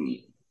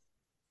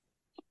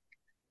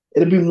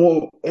it'll be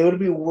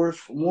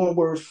worth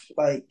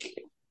like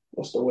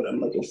what's the word I'm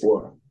looking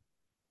for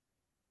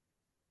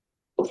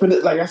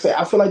like I said,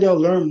 I feel like they'll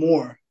learn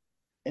more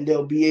and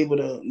they'll be able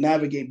to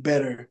navigate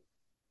better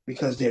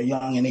because they're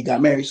young and they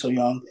got married so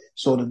young.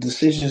 So the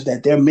decisions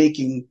that they're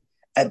making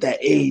at that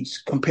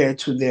age compared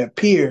to their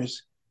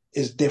peers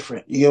is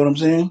different. You get what I'm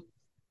saying?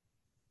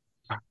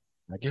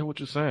 I get what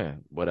you're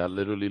saying, but I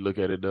literally look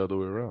at it the other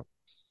way around.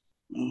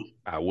 Mm-hmm.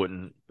 I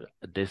wouldn't,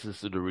 this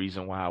is the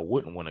reason why I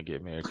wouldn't want to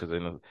get married because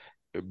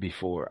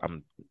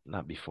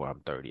not before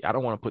I'm 30. I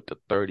don't want to put the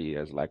 30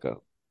 as like a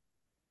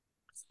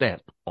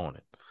stamp on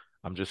it.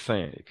 I'm just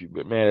saying, if you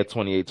get married at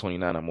 28,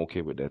 29, I'm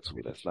okay with that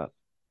too. That's not,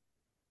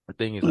 the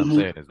thing is, I'm Mm-hmm.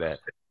 saying is that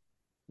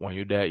when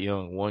you're that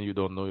young, one, you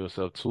don't know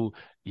yourself. Two,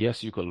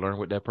 yes, you could learn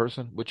with that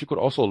person, but you could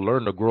also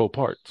learn to grow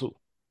apart too.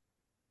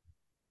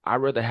 I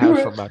rather You're have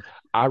right. somebody,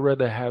 I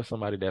rather have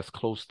somebody that's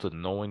close to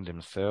knowing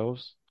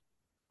themselves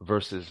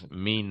versus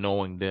me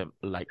knowing them,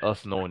 like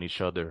us knowing each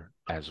other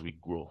as we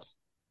grow.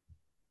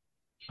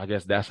 I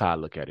guess that's how I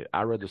look at it.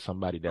 I rather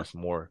somebody that's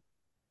more,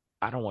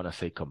 I don't want to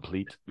say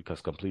complete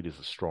because complete is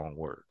a strong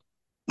word,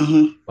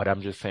 Mm-hmm. but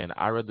I'm just saying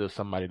I rather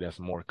somebody that's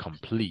more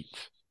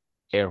complete,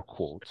 air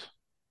quotes,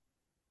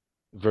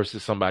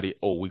 versus somebody,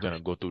 oh, we're gonna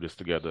go through this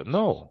together.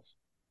 No,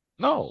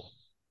 no.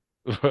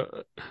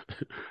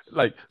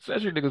 Like,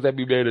 especially niggas that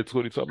be married at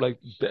 22. I'm like,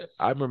 that,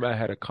 I remember I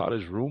had a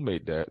college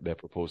roommate that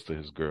proposed to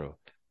his girl.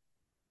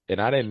 And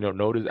I didn't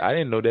notice. I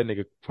didn't know that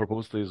nigga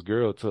proposed to his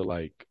girl till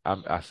like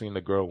I seen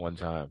the girl one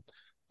time,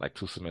 like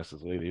 2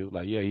 semesters later. He was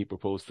like, "Yeah, he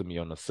proposed to me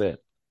on the set,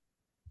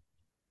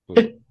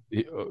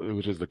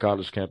 which is the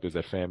college campus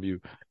at FAMU.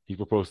 He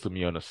proposed to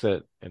me on the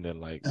set, and then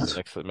like the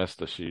next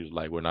semester, she was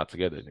like, "We're not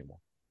together anymore."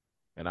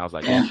 And I was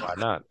like, "Damn, Damn. why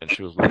not?" And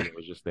she was like, "It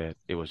was just that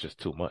it was just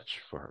too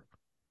much for her."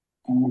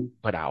 Mm-hmm.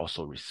 But I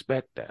also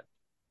respect that.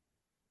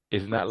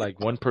 It's not like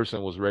one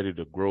person was ready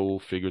to grow,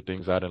 figure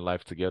things out in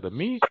life together.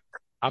 Me,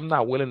 I'm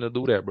not willing to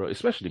do that, bro.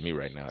 Especially me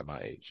right now at my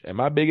age. At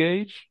my big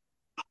age.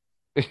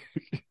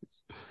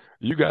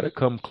 You got to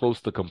come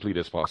close to complete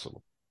as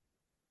possible.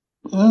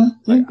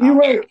 Like You're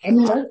right. I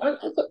mean,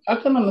 I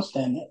can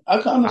understand it.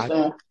 I can I,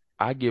 understand that.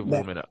 I give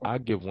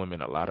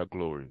women a lot of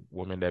glory.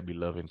 Women that be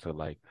loving to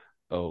like,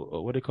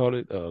 what they call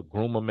it,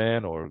 groom a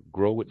man or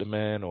grow with the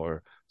man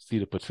or see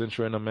the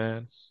potential in a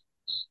man.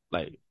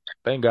 Like,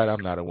 thank God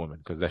I'm not a woman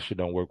because that shit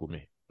don't work with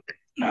me.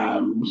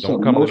 So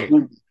Don't come to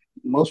me.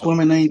 most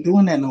women ain't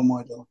doing that no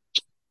more though.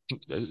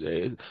 Because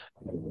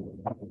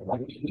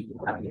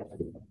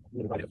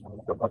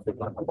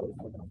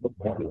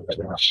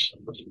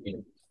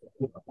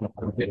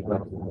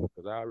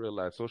I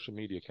realize social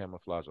media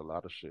camouflage a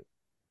lot of shit.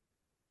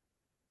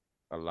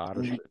 A lot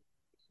of shit.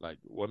 Like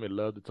women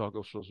love to talk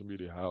on social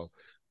media how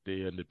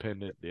they're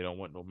independent, they don't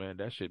want no man.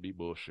 That should be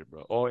bullshit,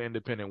 bro. All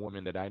independent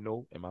women that I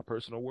know in my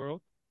personal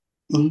world,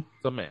 Mhm.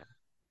 it's a man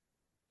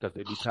because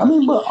they be I tired.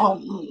 mean, but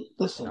And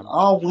listen, I'm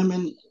all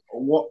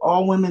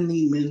women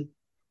need men.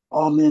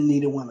 All men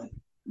need a woman.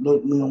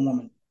 Look, me a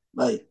woman.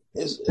 Like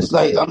it's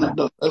like I'm not.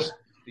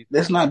 see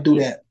Let's Twitter. not do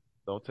that.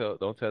 Don't tell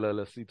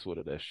LLC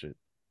Twitter that shit.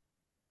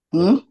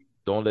 Hmm?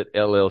 Don't let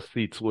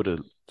LLC Twitter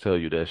tell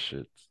you that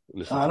shit.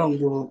 Listen I to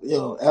don't give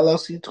a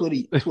LLC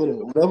Twitter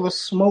whatever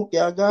smoke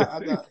y'all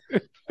got.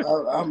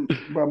 I'm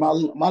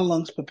bro. My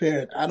lungs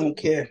prepared. I don't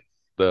care,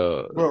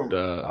 bro.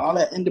 the All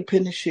that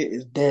independent shit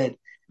is dead.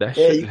 that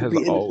Yeah, shit you could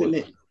has be always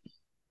independent.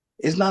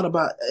 It's not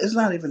about. It's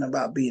not even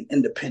about being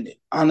independent.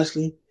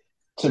 Honestly,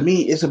 to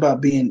me, it's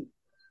about being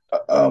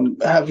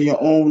having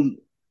your own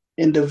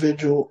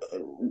individual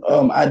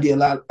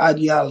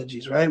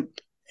ideologies, right?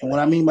 And what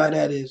I mean by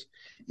that is,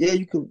 yeah,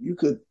 you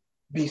could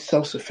be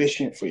self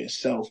sufficient for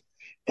yourself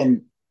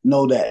and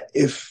know that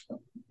if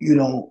you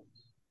know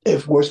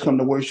if worst come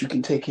to worst, you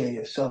can take care of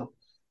yourself.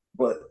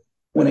 But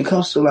when it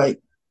comes to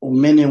like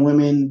men and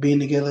women being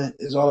together,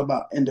 it's all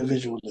about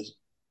individualism.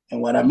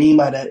 And what I mean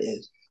by that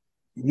is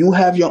you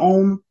have your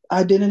own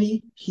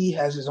identity, he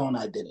has his own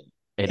identity.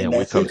 And And then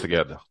we that's come it.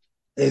 together.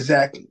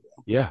 Exactly.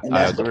 Yeah, And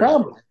I that's the agree.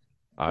 problem.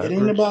 I It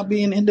ain't agree. about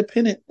being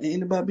independent. It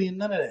ain't about being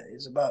none of that.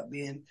 It's about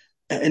being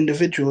an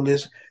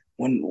individualist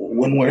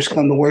when worse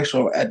come to worse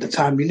or at the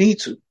time you need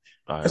to.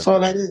 I That's all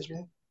agree. that is,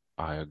 man.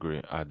 I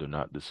agree. I do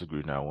not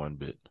disagree not one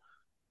bit.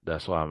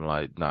 That's why I'm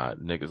like, nah,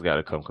 niggas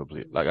gotta come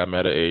complete. Like I'm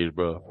at an age,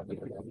 bro.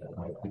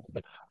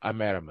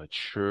 I'm at a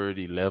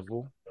maturity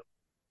level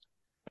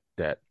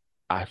that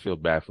I feel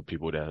bad for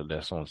people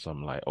that's on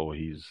something like, oh,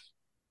 he's.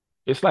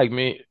 It's like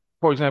me,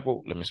 for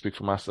example. Let me speak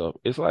for myself.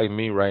 It's like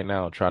me right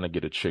now trying to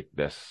get a chick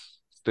that's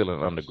still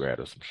in undergrad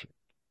or some shit.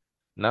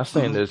 Not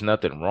saying Mm-hmm. there's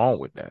nothing wrong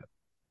with that.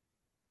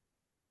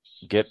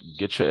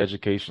 Get your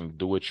education,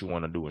 do what you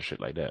want to do and shit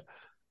like that.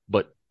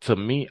 But to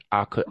me,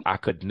 I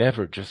could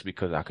never just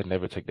because I could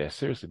never take that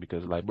seriously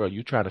because like, bro,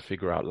 you trying to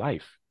figure out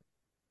life.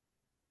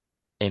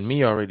 And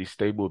me already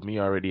stable, me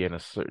already in a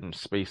certain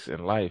space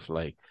in life,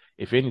 like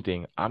if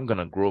anything, I'm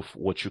gonna grow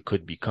what you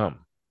could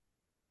become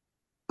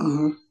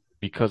Mm-hmm.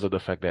 because of the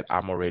fact that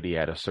I'm already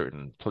at a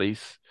certain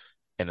place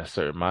and a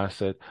certain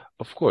mindset.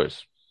 Of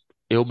course,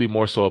 it'll be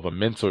more so of a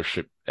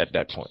mentorship at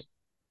that point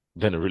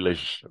than a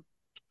relationship.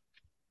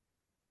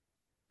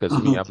 Because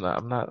me, Mm-hmm.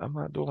 I'm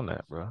not doing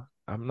that, bro.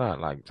 I'm not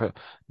like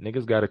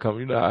niggas got to come.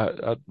 You know,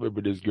 I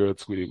remember this girl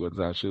tweeted one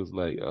time. She was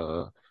like,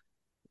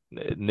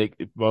 Nick,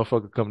 if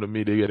motherfucker come to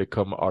me, they gotta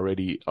come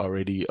already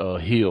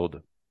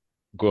healed,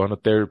 going to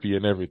therapy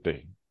and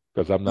everything.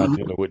 Because I'm not Mm-hmm.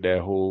 dealing with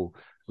that whole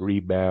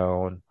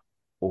rebound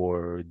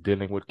or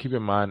dealing with, keep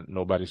in mind,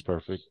 nobody's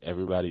perfect.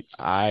 Everybody,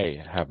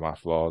 I have my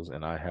flaws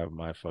and I have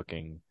my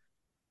fucking,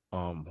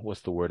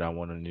 what's the word I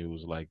want to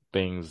use? Like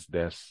things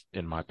that's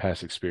in my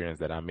past experience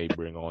that I may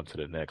bring on to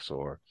the next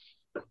or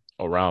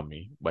around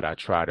me, but I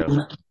try to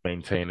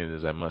maintain it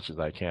as much as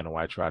I can, or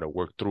I try to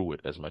work through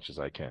it as much as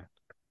I can.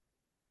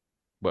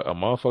 But a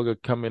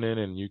motherfucker coming in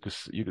and you could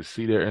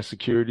see their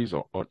insecurities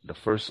on off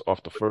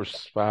the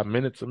first 5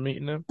 minutes of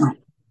meeting them.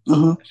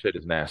 Mm-hmm. That shit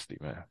is nasty,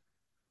 man.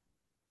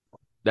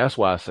 That's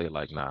why I say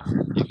like, nah,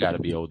 you got to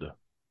be older.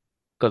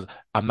 Because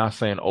I'm not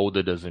saying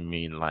older doesn't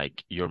mean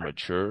like you're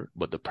mature,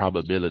 but the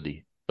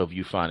probability of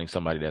you finding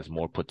somebody that's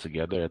more put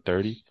together at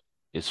 30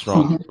 is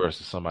stronger Mm-hmm.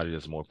 versus somebody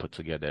that's more put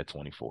together at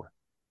 24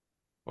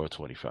 or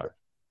 25.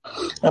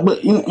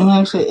 But you know,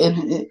 like I said,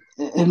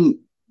 and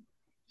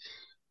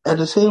at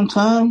the same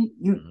time,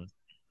 Hmm.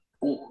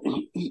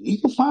 you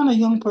can find a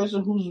young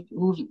person who's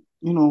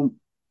you know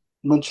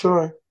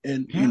mature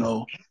and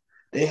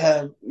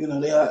Yeah,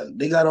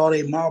 they got all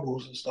their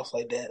marbles and stuff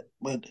like that.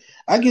 But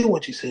I get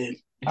what you're saying.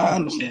 I yeah.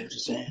 understand what you're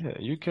saying. Yeah,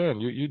 you can.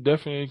 You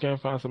definitely can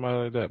find somebody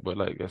like that. But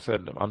like I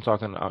said, I'm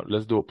talking.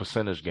 Let's do a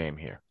percentage game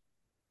here.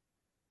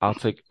 I'll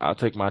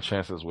take my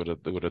chances with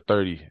a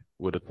 30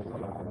 with a.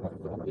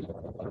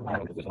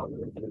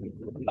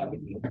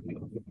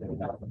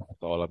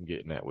 That's all I'm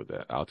getting at with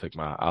that. I'll take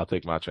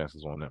my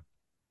chances on them.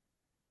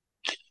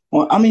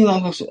 Well, I mean,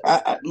 like I said,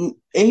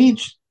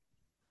 age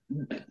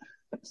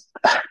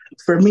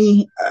for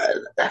me,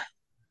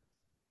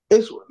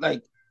 it's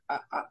like I,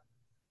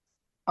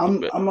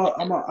 I'm But I'm a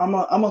I'm a I'm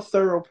a I'm a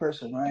thorough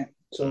person, right?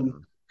 So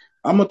hmm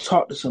I'm gonna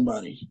talk to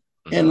somebody,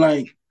 and hmm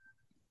like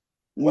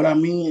what I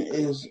mean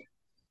is,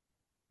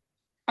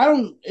 I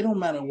don't. It don't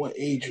matter what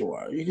age you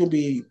are. You could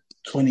be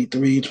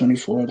 23,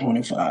 24,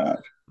 25.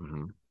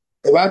 hmm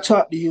If I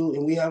talk to you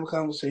and we have a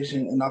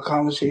conversation, and our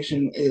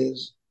conversation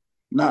is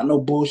not no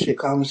bullshit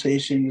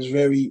conversation, is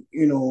very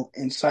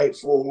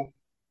insightful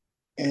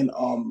and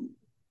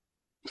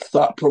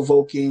thought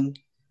provoking,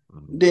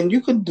 hmm then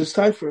you could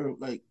decipher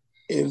like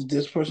if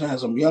this person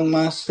has a young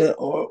mindset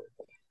or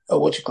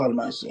what you call a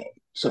mindset.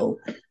 So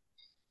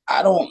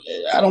I don't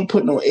I don't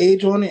put no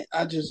age on it.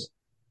 I just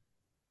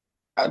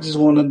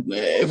want to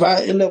if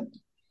I end up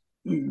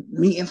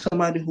meeting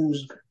somebody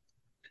who's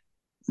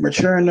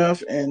mature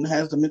enough and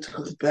has the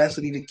mental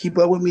capacity to keep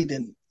up with me,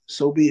 then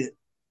so be it.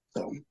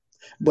 So,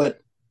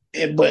 but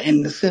but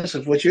in the sense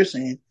of what you're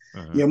saying,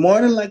 hmm you're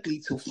more than likely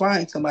to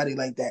find somebody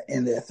like that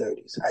in their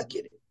 30s. I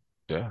get it,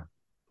 Yeah,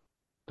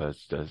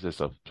 that's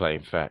just a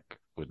plain fact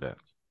with that.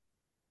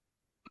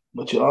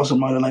 but you're also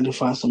more than likely to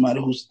find somebody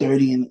who's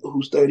 30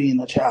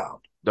 and a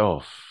child.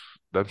 Oh,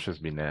 them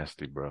shits be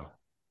nasty, bro.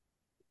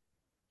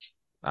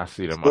 I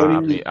see them. I 30 I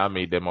and meet I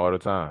meet them all the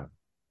time.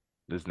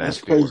 This that's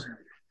nasty crazy. work.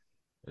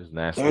 It's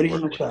nasty 30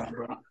 work and a with them. child,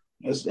 bro.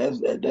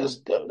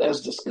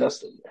 That's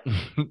disgusting.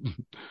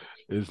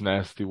 It's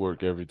nasty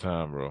work every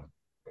time, bro.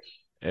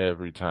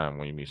 Every time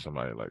when you meet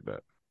somebody like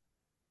that,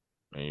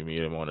 and you meet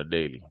them on a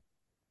daily.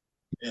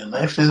 Yeah,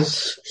 life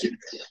is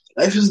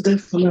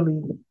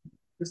definitely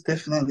it's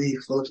definitely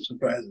full of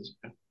surprises.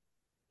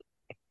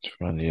 It's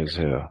funny as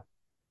hell.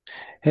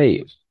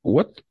 Hey,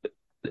 what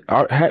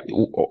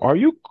are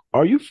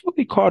you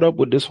fully caught up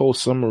with this whole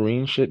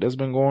submarine shit that's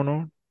been going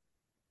on?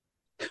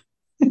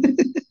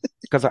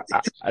 Because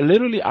I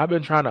literally I've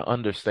been trying to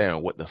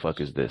understand what the fuck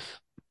is this?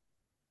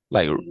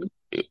 Like,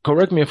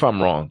 correct me if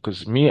I'm wrong,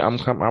 because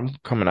I'm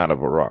coming out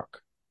of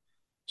Iraq.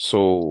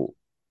 So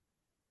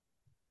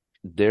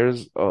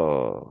there's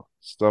a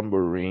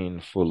submarine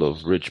full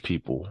of rich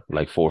people,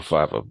 like four or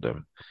five of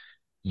them,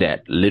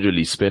 that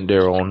literally spend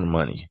their own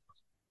money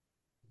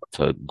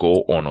to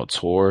go on a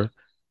tour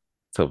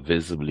to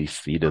visibly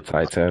see the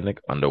Titanic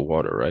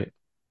underwater, right?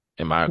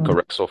 Am I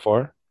correct so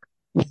far?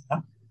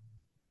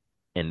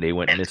 And they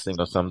went missing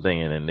or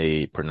something, and then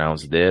they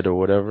pronounced dead or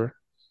whatever.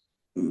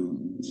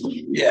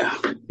 Yeah,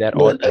 That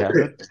all but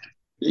happened.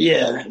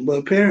 yeah, but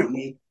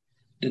apparently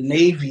the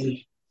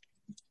Navy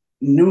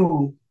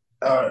knew.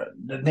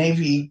 The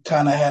Navy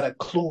kind of had a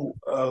clue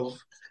of.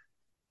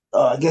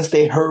 I guess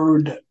they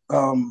heard.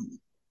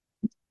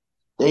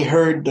 They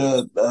heard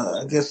the.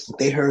 I guess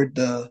they heard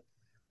the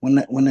when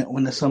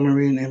the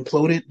submarine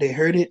imploded. They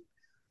heard it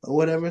or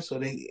whatever. So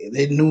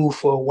they knew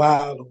for a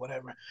while or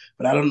whatever.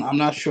 But I don't. I'm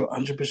not sure.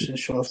 100%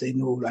 sure if they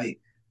knew like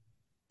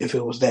if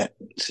it was that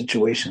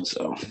situation.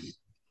 So,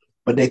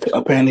 but they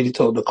apparently they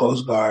told the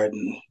Coast Guard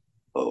and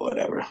or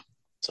whatever.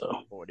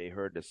 So Or they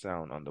heard the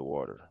sound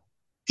underwater.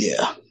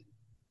 yeah.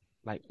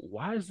 Like,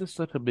 why is this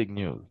such a big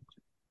news?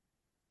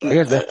 I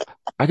guess that Uh,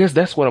 I guess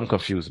that's what I'm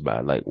confused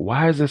by. Like,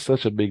 why is this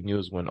such a big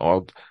news when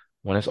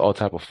it's all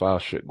type of foul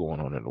shit going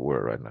on in the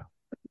world right now?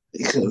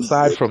 because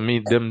Aside from me,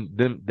 them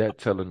that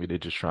telling me they're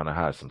just trying to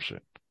hide some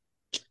shit.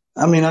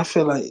 I mean, I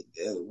feel like,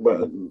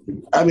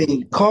 I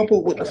mean,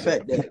 coupled with the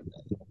fact that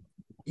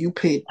you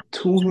paid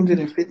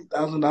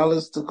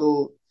 $250,000 to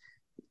go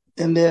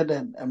in there,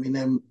 that I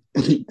mean,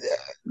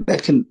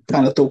 that can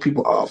kind of throw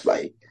people off.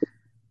 Like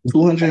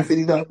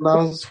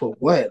 $250,000 for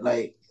what?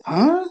 Like,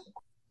 huh?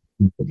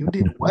 You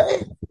did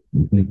what?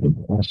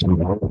 Or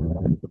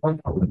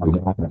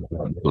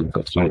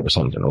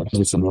something. Or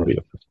some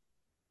scenario.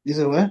 You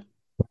said what?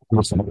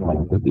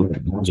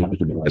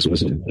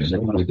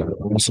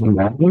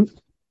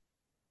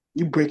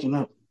 You breaking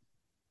up?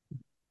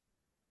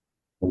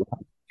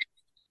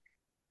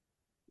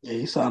 Yeah,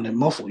 you sounded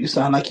muffled. You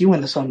sound like you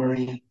in the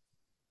submarine.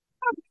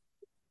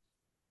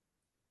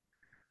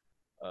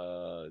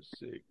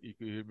 Shit, you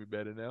can hear me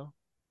better now.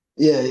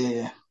 Yeah, yeah,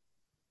 yeah.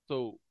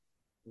 So,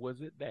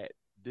 was it that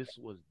this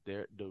was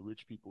the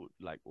rich people,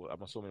 like, well,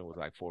 I'm assuming it was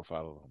like four or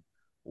five of them.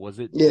 Was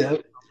it their Yeah.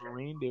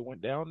 submarine they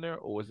went down there,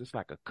 or was this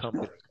like a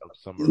company of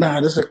submarine?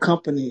 Nah, this is a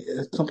company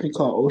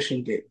called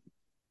Ocean Gate.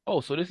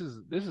 Oh, so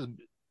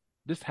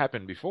this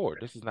happened before.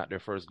 This is not their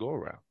first go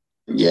around.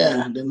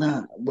 Yeah, they're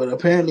not. But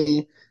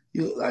apparently,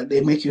 you like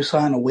they make you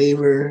sign a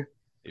waiver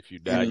If you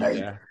die, and you like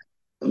die.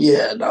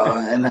 yeah, no,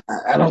 and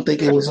I don't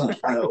think it was.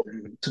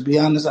 To be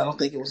honest, I don't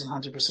think it was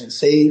 100%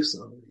 safe.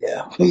 So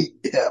yeah,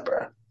 yeah,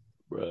 bro.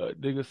 Bruh,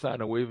 nigga sign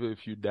a waiver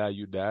if you die,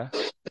 you die.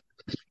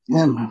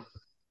 Yeah, man.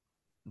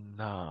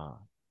 Nah.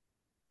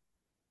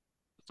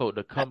 So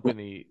the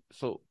company,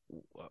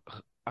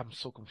 I'm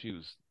so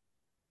confused.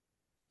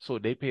 So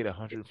they paid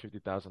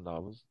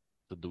 $150,000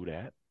 to do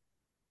that?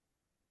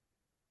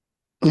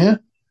 Yeah,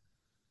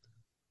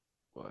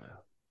 Well,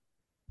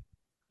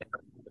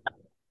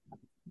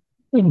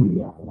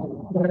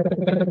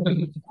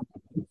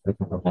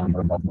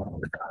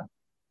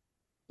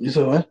 you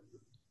said what?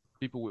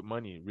 people with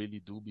money really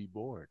do be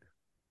bored.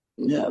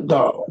 Yeah,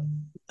 dog.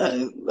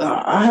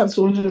 I have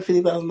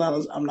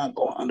 $250,000. I'm not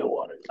going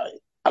underwater. Like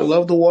I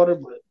love the water,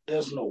 but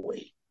there's no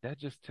way. That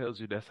just tells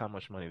you that's how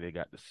much money they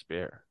got to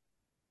spare.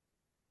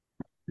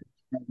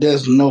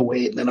 There's no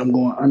way that I'm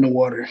going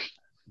underwater.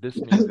 This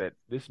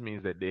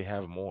means that they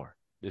have more.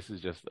 This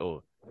is just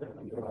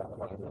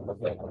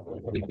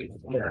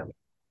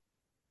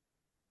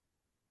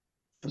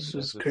It's that's just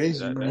just crazy,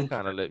 that bro.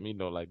 kind of let me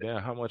know like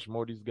damn how much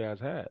more these guys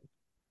had.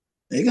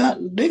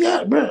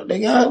 Bro. They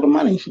got all the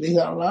money. They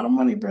got a lot of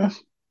money, bro.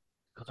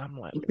 Cause I'm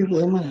like, People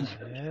what have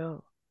the money.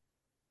 hell?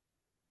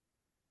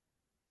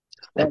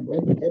 That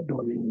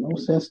don't make no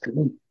sense to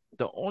me.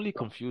 The only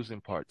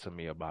confusing part to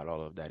me about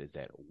all of that is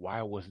that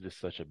why was this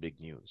such a big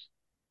news?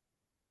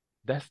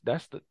 That's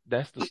the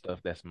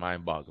stuff that's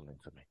mind-boggling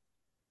to me.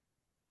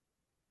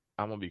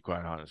 I'm gonna be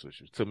quite honest with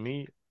you. To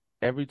me,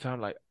 every time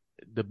like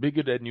the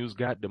bigger that news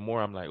got, the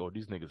more I'm like, oh,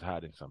 these niggas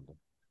hiding something.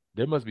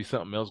 There must be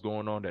something else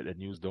going on that the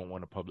news don't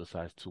want to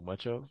publicize too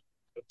much of.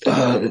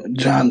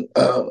 John,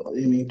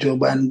 you mean Joe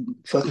Biden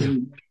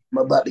fucking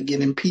about to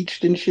get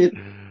impeached and shit?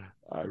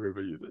 I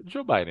remember you.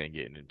 Joe Biden ain't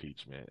getting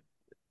impeached, man.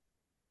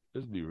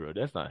 Let's be real.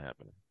 That's not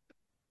happening.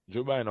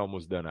 Joe Biden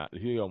almost done out.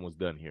 He almost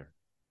done here.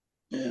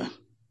 Yeah,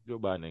 Joe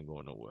Biden ain't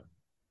going nowhere.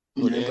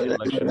 So yeah, there ain't but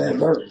election next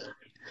year.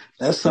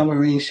 that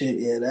submarine shit,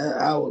 yeah, that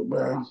out,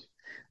 bro.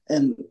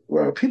 And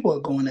bro, people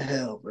are going to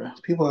hell, bro.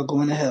 People are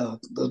going to hell.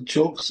 The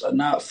jokes are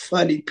not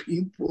funny,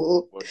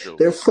 people. What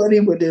They're jokes? funny,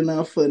 but they're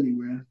not funny,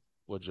 bro.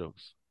 What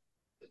jokes?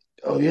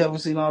 Oh, you haven't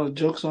seen all the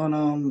jokes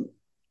on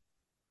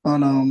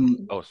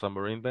Oh,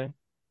 submarine thing?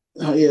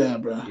 oh, yeah,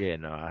 bro. Yeah,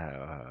 no, I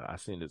have. I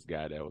seen this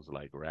guy that was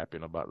like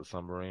rapping about the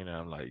submarine, and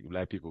I'm like,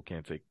 black people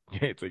can't take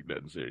can't take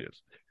nothing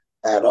serious.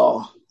 At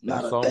all. That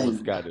Not a song was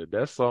thing. kind of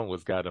that song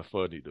was kind of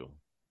funny though.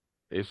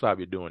 It's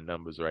probably doing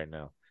numbers right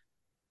now.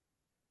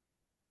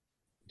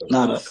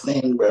 Not a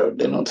thing, bro.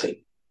 They don't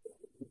take.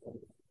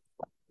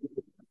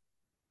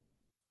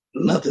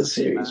 Nothing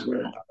serious,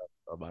 bro.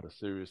 About a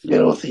serious They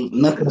don't situation. think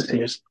nothing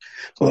serious.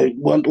 But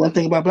one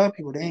thing about black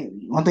people, they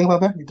ain't one thing about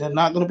black people, they're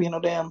not gonna be in no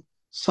damn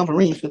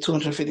submarine for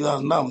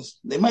 $250,000.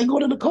 They might go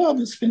to the club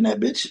and spend that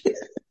bitch.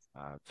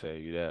 I'll tell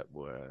you that,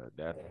 boy.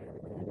 That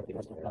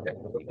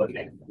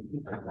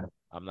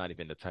I'm not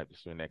even the type to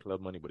spend that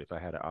club money, but if I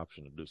had an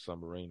option to do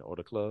submarine or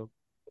the club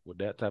with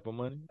that type of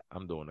money,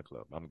 I'm doing the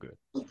club. I'm good.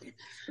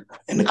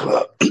 In the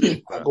club.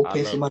 I Bro, go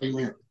pay somebody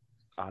rent.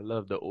 I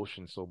love the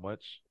ocean so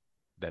much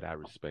that I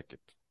respect it.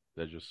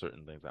 There's just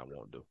certain things I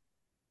won't do.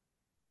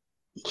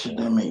 Shit,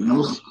 that Going make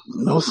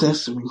no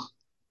sense to me.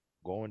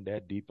 going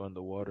that deep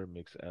underwater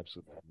makes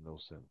absolutely no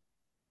sense.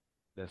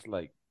 That's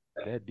like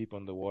that deep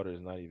underwater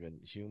is not even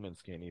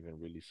humans can't even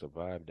really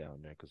survive down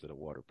there because of the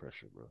water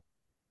pressure, bro.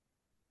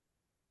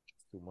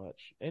 It's too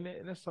much. And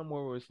it's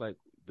somewhere where it's like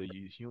the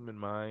human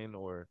mind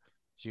or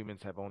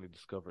humans have only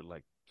discovered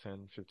like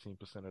 10,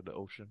 15% of the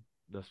ocean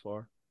thus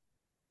far.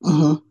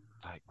 Hmm.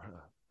 Like, bro,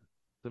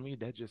 to me,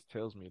 that just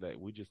tells me that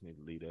we just need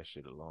to leave that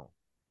shit alone.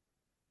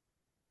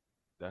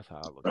 That's how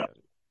I look at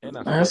it. And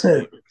Like I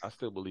said, I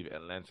still believe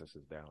Atlantis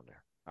is down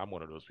there. I'm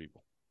one of those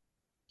people.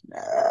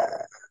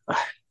 uh,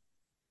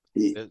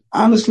 It,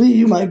 honestly,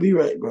 you might be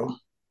right, bro.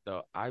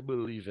 I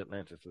believe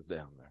Atlantis is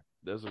down there.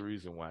 There's a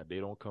reason why they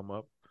don't come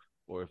up,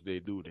 or if they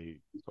do, they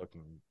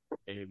fucking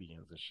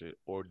aliens and shit,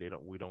 or they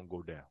don't. We don't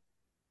go down.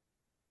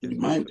 It's You meant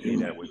might to be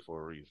that way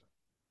for a reason.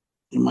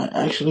 you might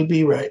actually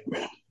be right,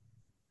 man.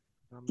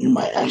 I'm You just,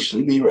 might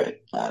actually be right.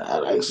 Like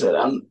I said,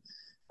 I'm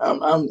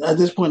at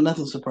this point.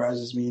 Nothing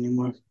surprises me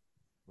anymore.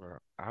 bro,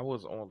 I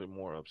was only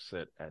more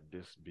upset at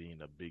this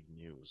being a big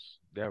news.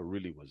 That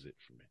really was it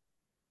for me.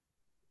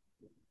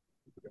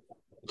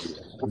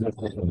 They're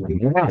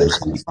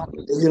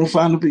gonna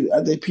find the people.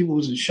 I think people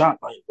was in shock.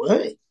 Like,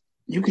 what?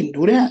 You can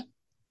do that?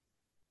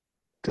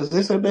 Because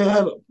they said they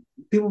had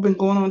people been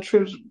going on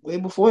trips way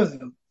before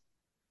them.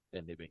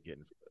 And they've been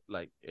getting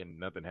like, and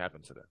nothing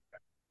happened to them.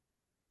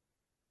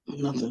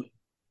 Nothing.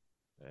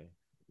 Hey,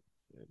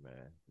 yeah,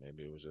 man,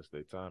 maybe it was just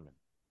their timing.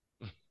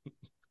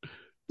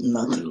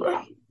 Nothing,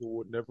 bro. People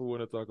would never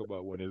want to talk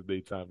about when it's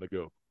their time to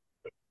go.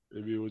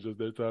 Maybe it was just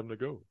their time to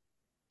go.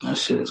 That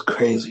shit is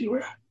crazy,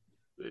 bro.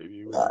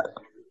 Maybe it was just Uh,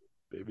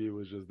 maybe it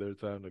was just their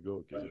time to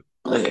go, kid.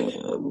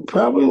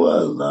 probably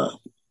was.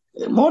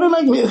 More than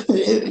likely,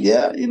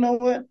 yeah. You know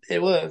what?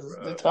 It was. It's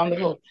the Bro, time to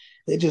go.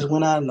 They just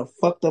went out in a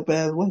fucked up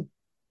ass way.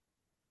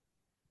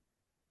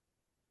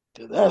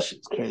 Dude, that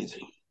shit's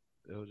crazy.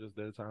 it was just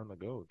their time to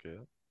go, kid.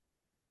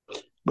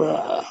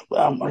 But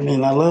I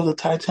mean, I love the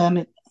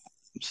Titanic.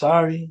 I'm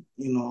sorry,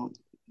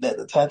 that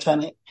the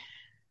Titanic,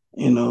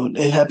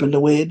 it happened the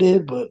way it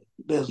did, but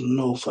there's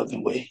no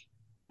fucking way.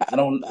 I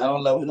don't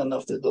love it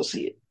enough to go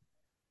see it.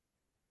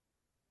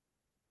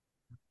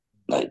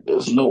 Like,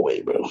 there's no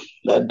way, bro.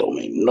 That don't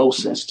make no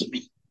sense to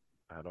me.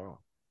 At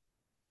all.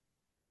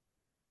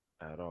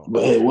 At all.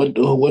 But hey, what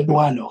do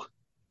I know?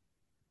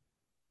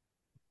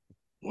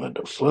 What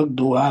the fuck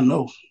do I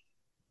know?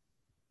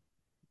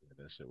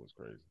 Yeah, that shit was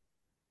crazy.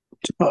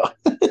 uh,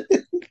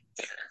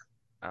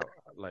 I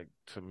like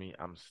to me,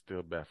 I'm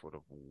still baffled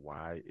of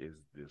why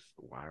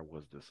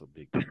was this a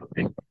big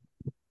news?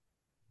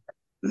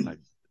 Like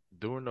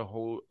during the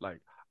whole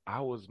like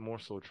I was more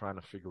so trying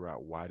to figure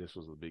out why this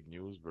was a big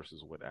news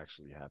versus what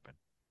actually happened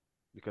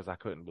because I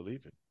couldn't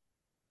believe it.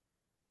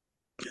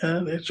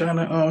 they're trying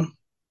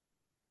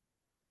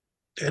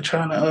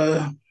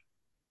to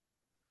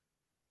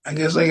I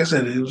guess like I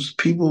said, it was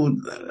people.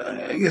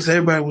 I guess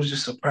everybody was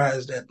just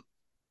surprised that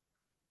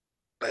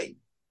like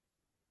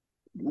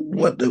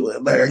what the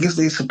like. I guess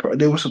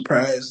they were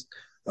surprised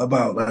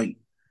about like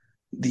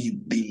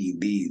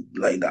the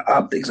like the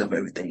optics of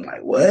everything.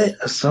 Like, what,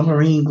 a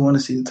submarine going to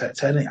see the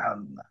Titanic? I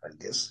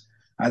guess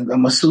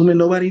I'm assuming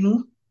nobody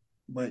knew,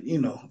 but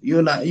you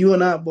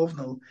and I both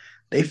know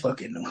they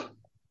fucking knew.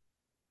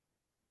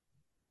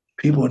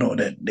 People know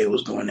that they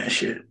was doing that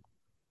shit.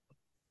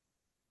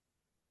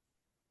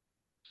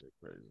 Shit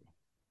crazy.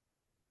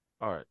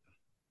 All right.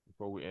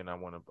 Before we end, I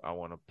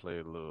wanna play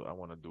a little. I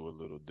wanna do a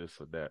little this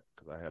or that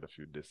because I had a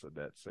few this or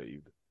that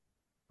saved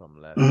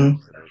from last Hmm.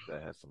 episode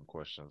that had some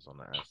questions on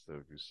the Ask the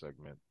Review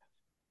segment.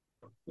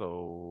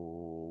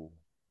 So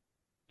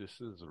this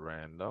is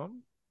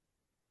random.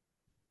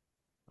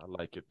 I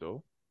like it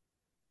though.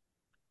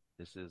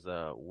 This is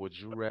would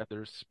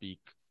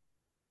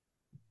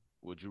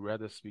you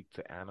rather speak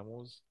to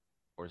animals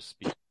or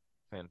speak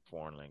 10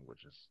 foreign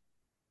languages?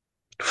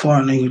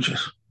 Foreign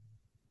languages,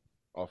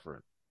 Offer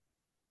it.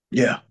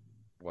 yeah,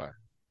 Why?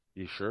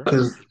 You sure?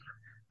 because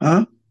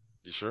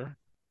You sure?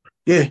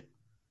 yeah,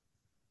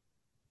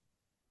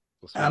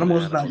 So speaking to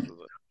animals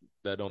animals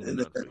that don't do nothing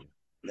that for you.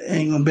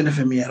 ain't gonna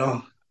benefit me at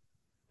all.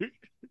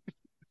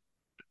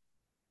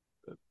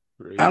 That's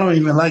I don't crazy.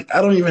 even like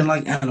I don't even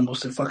like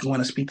animals to fucking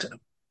want to speak to them.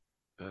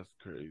 That's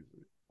crazy.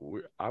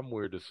 I'm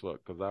weird as fuck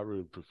because I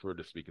really prefer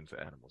to speaking to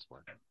animals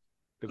part.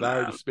 Because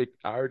Nah,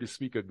 I already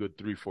speak a good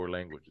 3, 4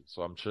 languages,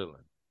 so I'm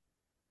chilling.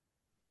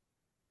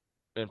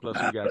 And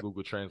plus, we nah, got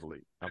Google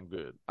Translate. I'm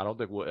good. I don't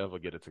think we'll ever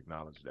get a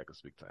technology that can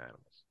speak to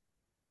animals.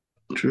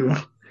 True.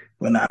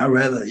 But nah, I'd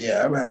rather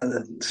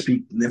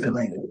speak different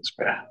languages,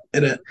 bro.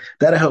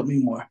 That'll help me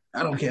more.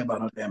 I don't care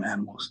about no damn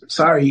animals.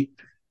 Sorry,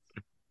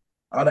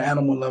 all the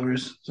animal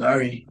lovers.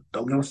 Sorry,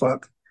 don't give a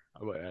fuck.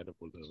 I'm an animal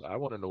lover. I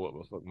want to know what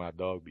the fuck my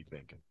dog be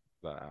thinking.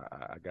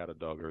 I got a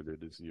dog earlier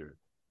this year,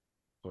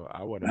 so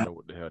I want to know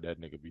what the hell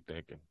that nigga be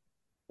thinking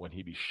when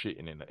he be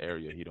shitting in the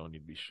area he don't need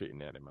to be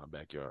shitting at in my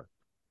backyard.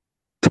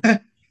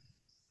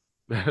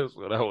 That's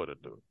what I want to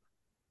do.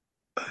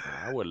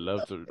 I would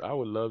love to. I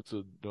would love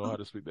to know how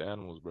to speak to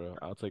animals, bro.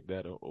 I'll take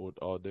that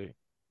all day.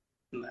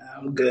 Nah,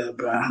 I'm good,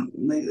 bro. I'm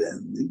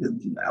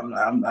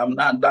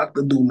not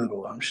Dr.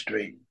 Doolittle. I'm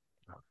straight.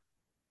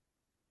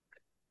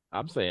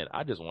 I'm saying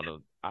I just want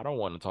to. I don't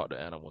want to talk to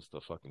animals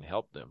to fucking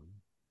help them.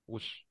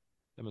 Which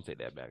let me take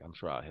that back. I'm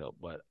sure I'll help,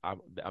 but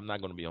I'm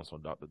not gonna be on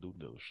some Doctor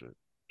Doolittle shit.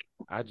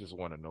 I just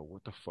want to know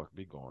what the fuck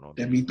be going on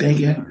They through be these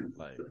niggas' mind. thinking,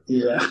 Like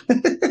yeah.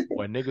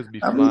 when niggas be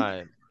I mean,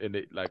 flying and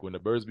they like when the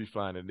birds be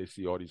flying and they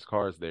see all these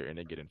cars there and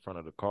they get in front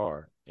of the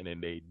car and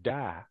then they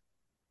die.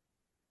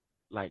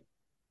 Like,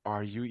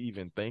 are you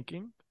even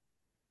thinking?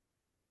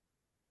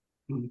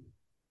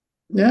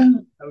 yeah.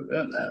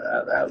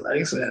 Like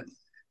I said,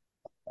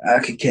 I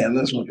could care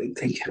less what they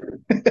think.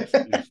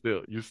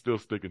 You still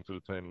sticking to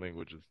the same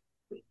languages.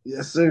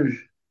 Yes, sir.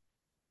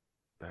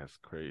 That's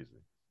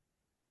crazy.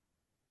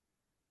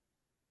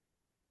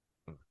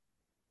 Mm.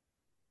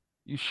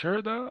 You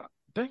sure though?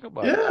 Think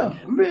about it,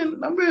 bro. Yeah,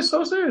 I'm being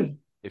so serious.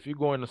 If you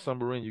go in the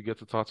submarine, you get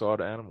to talk to all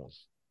the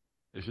animals.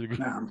 If you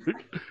Nah,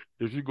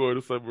 if you go in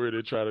the submarine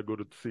and try to go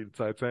to see the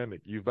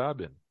Titanic, you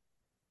vibing.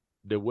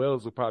 The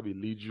whales will probably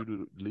lead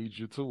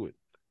you to it.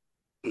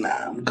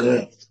 I'm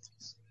good.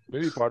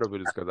 Maybe part of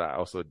it is because I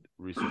also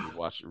recently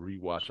watched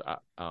rewatch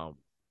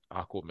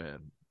Aquaman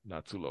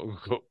not too long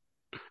ago.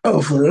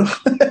 Oh, for real?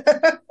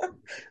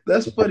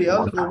 That's funny. I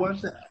was gonna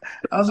watch that.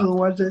 I was gonna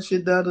watch that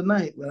shit the other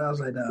night, but I was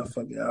like, nah,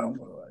 fuck it. I don't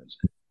want to watch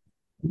it.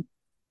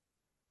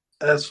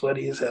 That's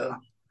funny as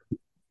hell.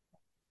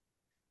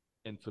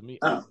 And to me,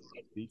 I Uh, don't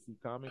like DC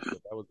comics,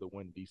 but that was the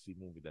one DC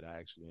movie that I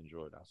actually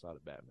enjoyed outside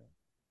of Batman.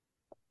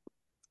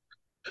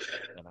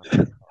 And I'm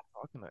like,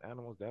 talking to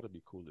animals, that'll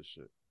be cool as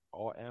shit.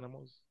 All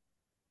animals,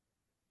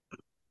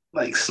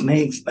 like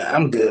snakes, nah,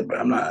 I'm good, but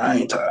I'm not. I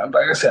ain't talking.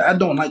 Like I said, I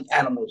don't like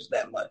animals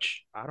that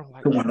much I don't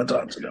like to want to animals.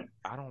 talk to them.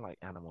 I don't like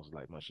animals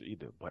like much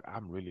either. But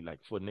I'm really like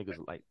for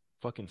niggas like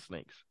fucking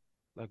snakes.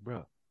 Like,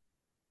 bro,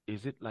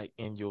 is it like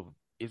in your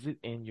is it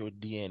in your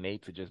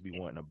DNA to just be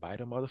wanting to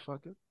bite a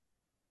motherfucker?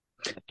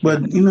 Like, can you?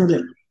 But you know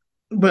that.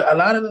 But a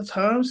lot of the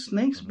time,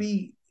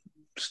 Mhm.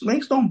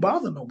 snakes don't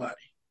bother nobody.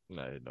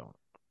 No, they don't.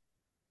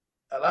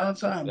 A lot of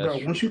time, That's bro.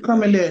 true. When you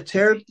come in their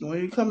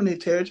territory,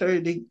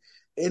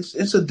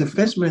 it's a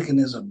defense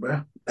mechanism,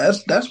 bro.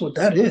 That's what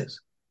that is.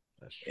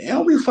 That's They true.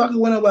 don't be fucking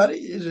with nobody.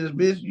 It's just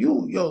bitch.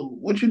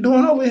 What you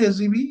doing over here,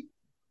 ZB?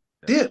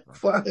 That's Dip.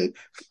 true. If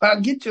I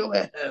get your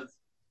ass.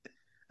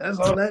 That's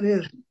all that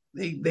is.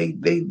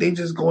 They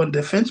just go in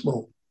defense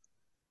mode.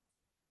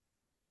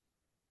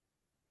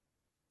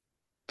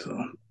 So,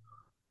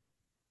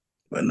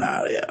 but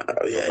nah, But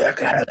yeah, I like,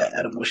 can have that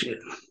animal shit.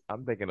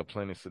 I'm thinking of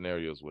plenty of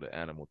scenarios where the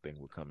animal thing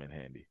would come in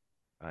handy.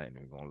 I ain't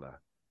even gonna lie.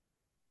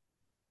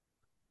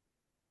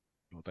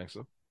 You don't think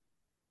so?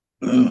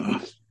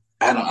 Mm.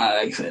 I don't.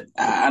 Like I said,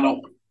 I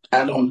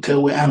don't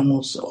deal with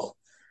animals, so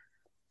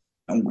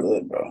I'm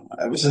good, bro.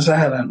 Ever since I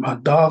had my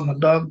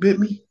dog bit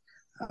me.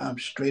 I'm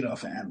straight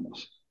off of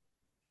animals.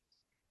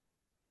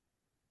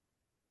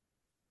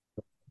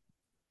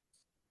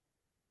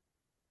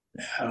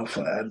 I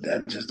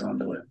just don't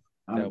do it.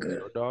 I'm That was good.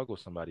 your dog or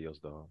somebody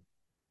else's dog?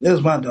 It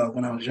was my dog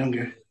when I was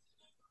younger.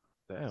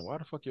 Damn, why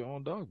the fuck your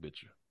own dog bit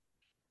you?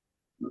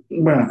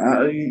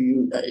 Bro,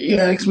 you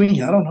ask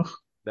me, I don't know.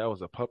 That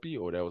was a puppy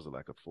or that was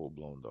like a full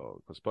blown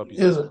dog? Because puppies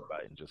It was just a, be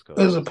biting just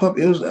it was cause. a pup.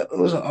 It was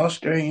an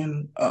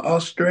Australian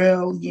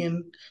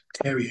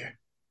terrier.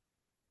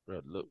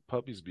 Bro, look,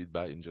 puppies be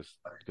biting just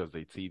because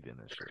they teething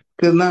and shit.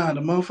 Cause nah,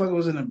 the motherfucker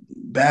was in the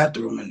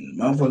bathroom and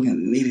the motherfucker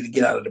needed to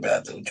get out of the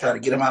bathroom. Try to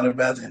get him out of the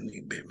bathroom and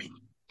he bit me.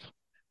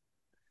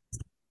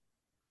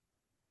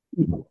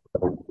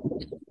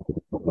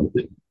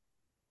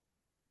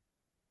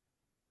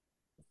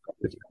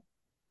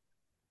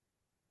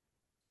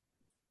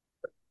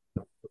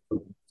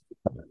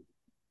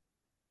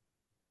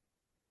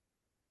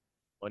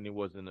 Money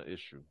wasn't an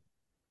issue.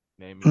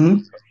 Name me Hmm?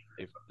 three.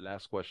 If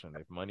last question,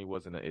 if money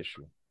wasn't an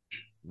issue,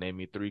 name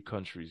me three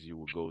countries you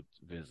would go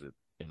visit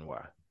and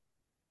why.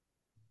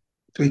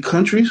 3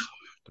 countries?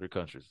 Three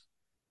countries.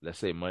 Let's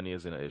say money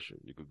isn't an issue.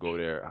 You could go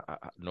there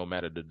no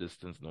matter the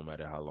distance, no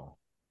matter how long.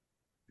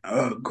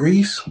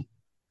 Greece,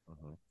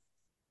 Hmm.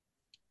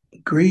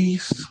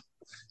 Greece,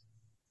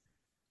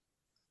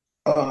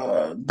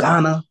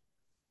 Ghana,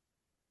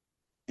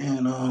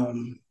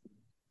 and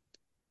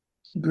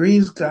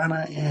Greece,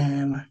 Ghana,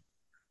 and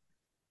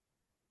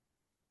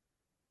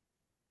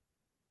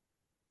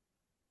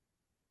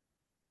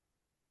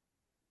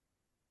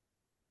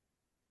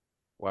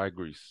Why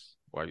Greece?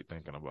 Why are you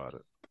thinking about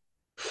it?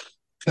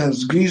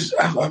 because Greece,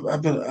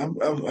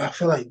 I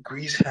feel like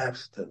Greece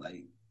has the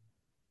like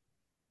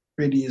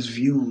prettiest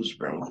views,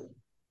 bro.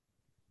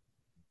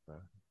 Uh,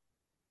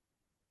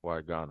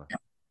 Why Ghana?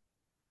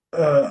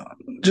 Uh,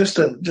 just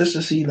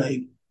to see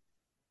like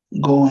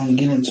go and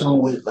get into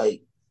it with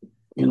like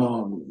you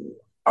know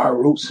our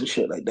roots and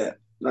shit like that.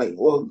 Like,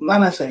 well,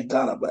 not necessarily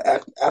Ghana, but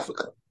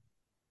Africa.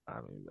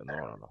 I mean,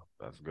 no, no, no.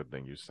 That's a good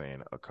thing you're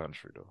saying a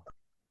country though,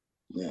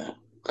 Yeah.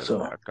 because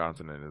So a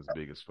continent is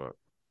big as fuck.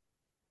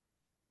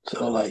 so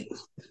So, like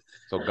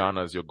so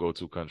Ghana is your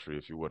go-to country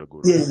if you were to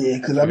go to, yeah, yeah,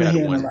 because if I've you been had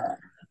hearing a one. lot.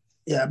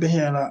 Yeah, I've been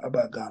hearing a lot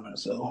about Ghana.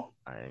 So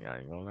I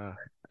ain't gonna lie.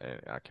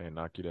 I can't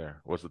knock you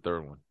there. What's the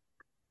third one?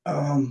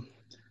 um,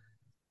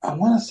 I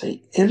want to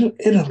say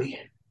Italy.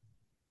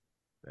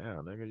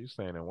 Damn, nigga, you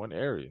staying in one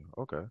area.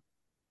 Okay.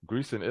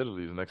 Greece and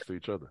Italy is next to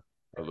each other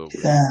a little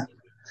bit. Yeah,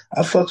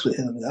 I fucks with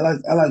Italy.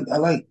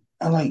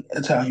 I like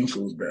Italian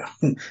food, bro.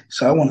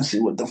 So I want to see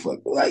what the fuck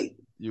like.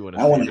 You want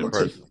to I see want it to in go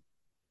take. person.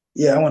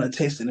 Yeah, I want to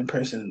taste it in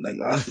person, like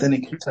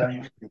authentic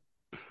Italian food.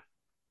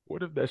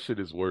 What if that shit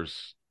is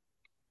worse?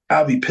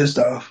 I'll be pissed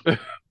off.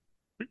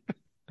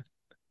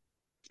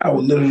 I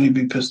would literally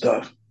be pissed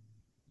off.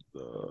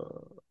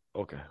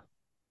 Okay.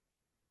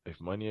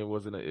 If money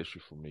wasn't an issue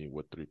for me,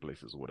 what three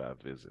places would I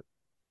visit?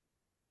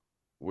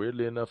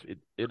 Weirdly enough,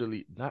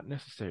 Italy, not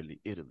necessarily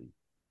Italy.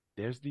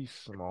 There's these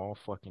small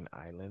fucking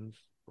islands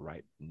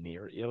right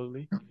near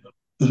Italy.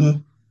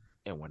 Hmm.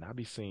 And when I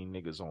be seeing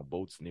niggas on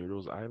boats near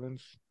those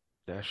islands,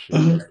 that shit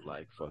Hmm. look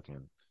like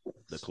fucking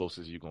the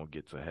closest you gonna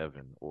get to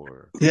heaven,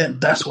 or Yeah,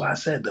 that's why I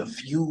said the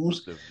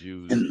views the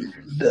views and is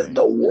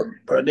the insane.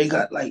 water, bro. They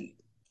got like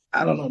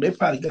I don't know. They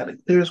probably got the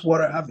clearest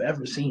water I've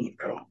ever seen,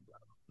 bro.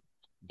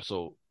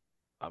 So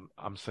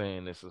I'm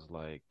saying this is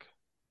like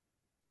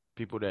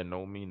people that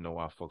know me know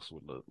I fucks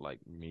with like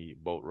me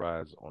boat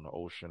rides on the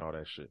ocean, all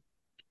that shit.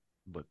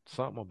 But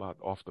something about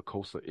off the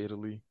coast of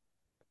Italy,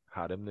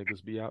 how them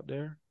niggas be out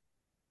there,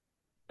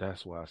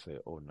 that's why I say,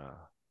 oh nah,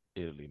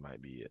 Italy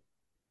might be it.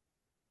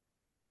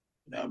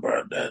 Nah,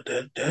 bro,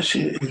 that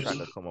I shit wish is. I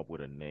could come up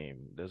with a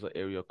name. There's an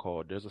area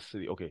called, there's a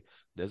city, okay,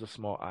 there's a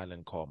small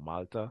island called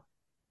Malta.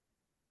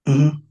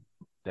 Hmm.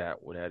 That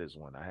is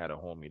one. I had a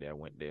homie that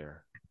went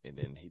there, and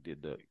then he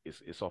did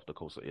it's off the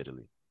coast of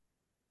Italy.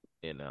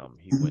 And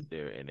he went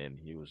there, and then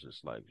he was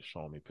just like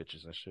showing me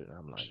pictures and shit. And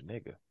I'm like,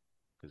 nigga,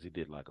 because he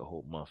did like a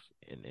whole month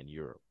in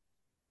Europe,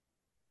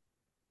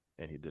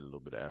 and he did a little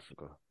bit of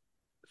Africa.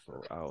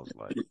 So I was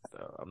like,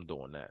 I'm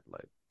doing that,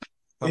 like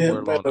Yeah,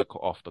 somewhere bro. along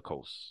off the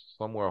coast,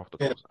 somewhere off the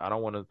Yeah. coast. I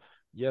don't want to.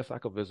 Yes, I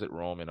could visit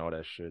Rome and all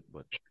that shit,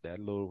 but that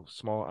little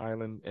small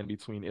island in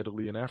between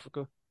Italy and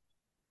Africa,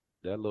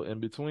 that little in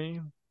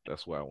between,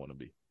 that's where I want to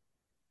be.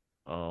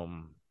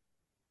 Um,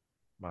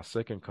 my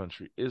second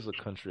country is a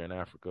country in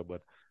Africa,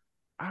 but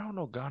I don't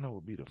know. Ghana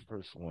would be the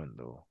first one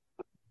though.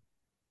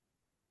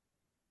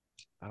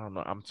 I don't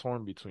know. I'm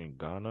torn between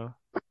Ghana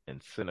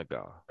and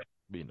Senegal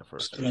being the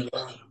first one.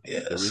 Senegal.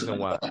 Yeah,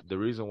 Senegal. The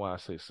reason why I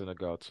say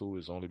Senegal too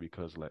is only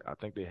because like I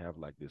think they have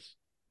like this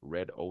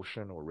red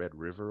ocean or red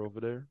river over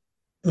there.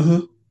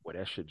 Hmm. Well,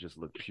 that shit just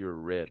look pure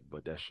red,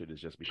 but that shit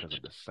is just because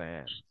of the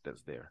sand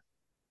that's there,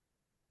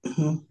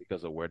 Hmm.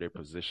 because of where they're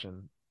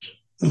positioned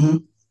Hmm.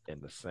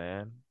 in the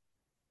sand.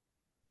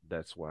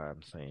 That's why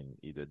I'm saying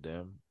either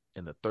them.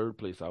 And the third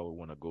place I would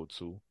want to go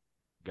to,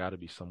 got to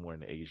be somewhere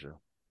in Asia.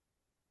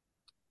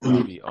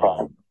 Hmm. Probably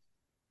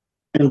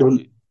And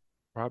probably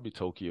probably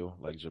Tokyo,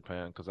 like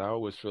Japan, because I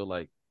always feel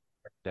like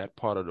that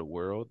part of the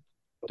world,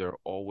 they're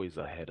always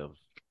ahead of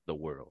the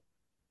world.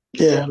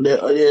 yeah,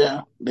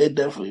 they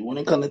definitely when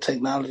it comes to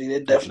technology, they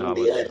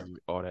definitely ahead. Technology,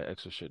 all that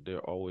extra shit, they're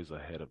always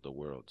ahead of the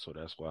world. So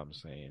that's why I'm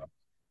saying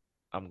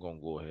I'm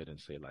gonna go ahead and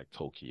say like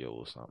Tokyo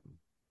or something.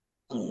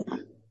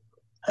 Mm.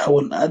 I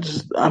wouldn't. I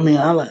just. I mean,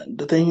 I like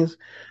the thing is,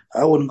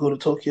 I wouldn't go to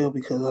Tokyo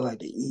because I like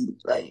to eat.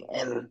 Like,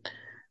 and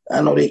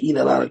I know they eat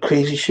a lot of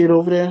crazy shit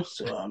over there,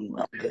 so I'm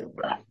good,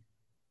 bro.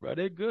 Bro,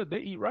 they're good. They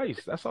eat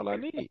rice. That's all I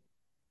need.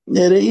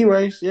 Yeah, they eat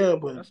rice. Yeah,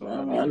 but That's all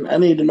I need. I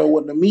need to know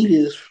what the meat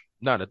is.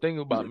 Now the thing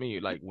about me,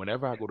 like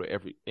whenever I go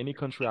to any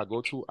country I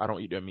go to, I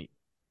don't eat their meat.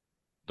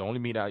 The only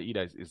meat I eat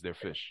is their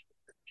fish.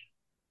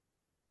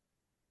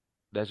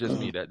 That's just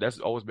me. Mm, That's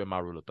always been my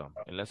rule of thumb.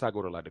 Unless I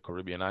go to like the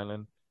Caribbean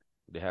island,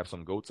 they have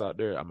some goats out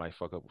there. I might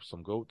fuck up with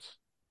some goats,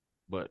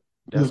 but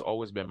that's mm,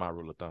 always been my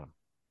rule of thumb.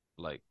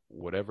 Like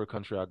whatever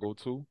country I go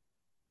to,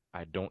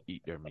 I don't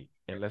eat their meat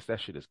unless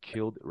that shit is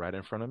killed right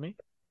in front of me.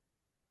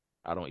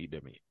 I don't eat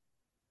their meat.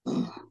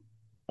 mm,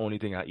 Only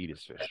thing I eat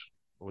is fish.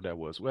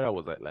 Where I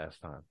was at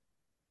last time.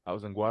 I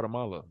was in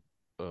Guatemala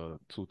 2,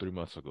 3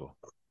 months ago.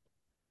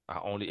 I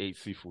only ate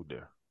seafood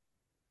there.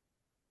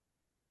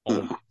 mm.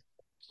 Only.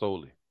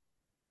 Solely.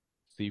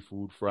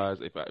 Seafood, fries.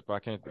 If I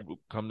can't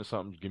come to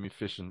something, give me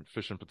fish and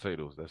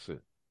potatoes. That's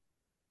it.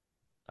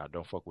 I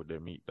don't fuck with their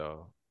meat,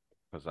 dog.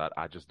 Because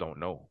I just don't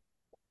know.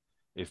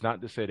 It's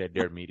not to say that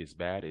their meat is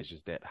bad, it's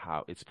just that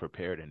how it's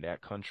prepared in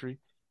that country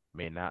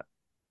may not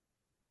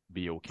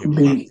be okay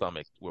with my Be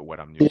stomach with what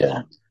I'm used to.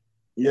 yeah,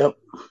 yep.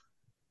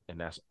 And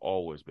that's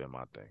always been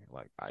my thing.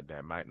 Like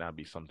that might not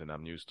be something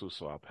I'm used to,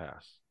 so I'll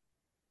pass.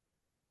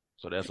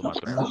 So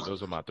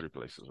those are my three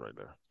places right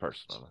there,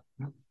 personally.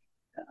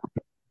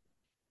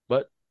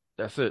 But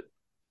that's it.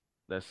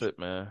 That's it,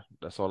 man.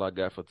 That's all I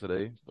got for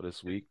today, for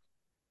this week.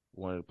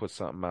 Wanted to put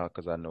something out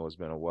because I know it's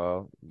been a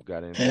while. You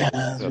got anything else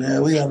to Yeah, tell the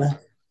man, we people?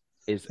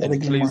 It's gotta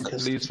and get more please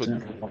forgive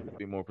consistent. me to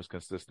be more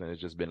consistent.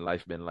 It's just been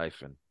life,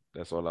 and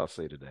that's all I'll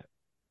say to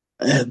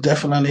It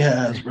definitely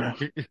has, bro.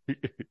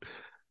 that.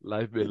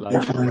 Life been It life,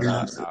 definitely but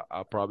has.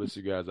 I promise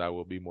you guys I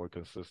will be more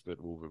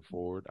consistent moving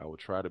forward. I will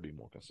try to be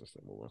more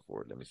consistent moving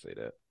forward. Let me say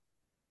that.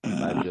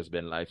 Life Uh, just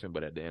been life,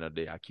 but at the end of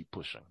the day, I keep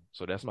pushing.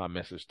 So that's my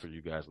message to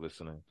you guys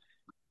listening.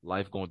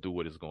 Life gonna do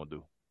what it's gonna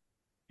do.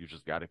 You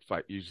just gotta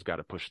fight. You just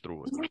gotta push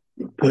through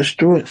it, push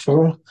through it,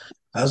 for real.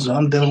 That's what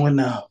I'm dealing with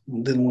now.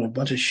 I'm dealing with a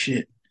bunch of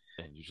shit,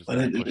 and you just but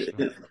gotta push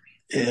through.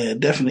 yeah,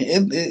 definitely,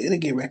 it'll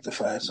get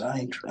rectified. So I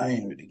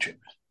ain't really tripping.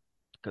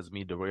 Because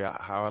me, the way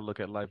how I look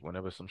at life,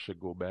 whenever some shit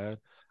go bad,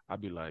 I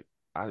be like,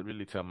 I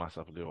really tell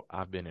myself, Leo,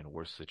 I've been in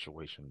worse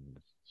situations,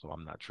 so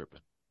I'm not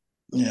tripping.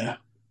 Yeah,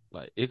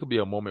 Like it could be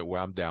a moment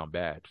where I'm down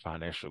bad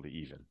financially,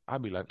 even.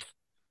 I'd be like,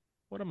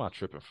 what am I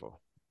tripping for?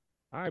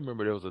 I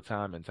remember there was a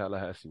time in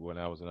Tallahassee when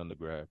I was an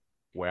undergrad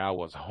where I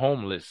was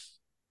homeless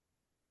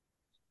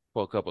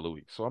for a couple of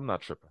weeks, so I'm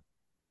not tripping.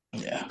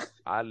 yeah,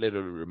 I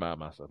literally remind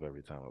myself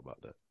every time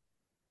about that.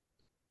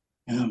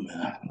 yeah,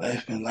 man.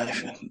 Life been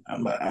life, and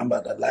I'm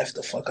about to life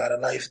the fuck out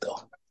of life though.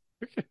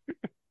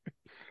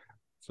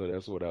 So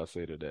that's what I'll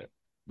say to that.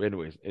 But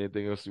anyways,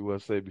 anything else you want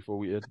to say before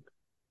we end?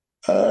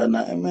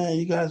 Nothing, man.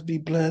 You guys be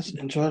blessed.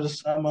 Enjoy the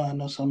summer. I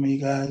know some of you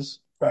guys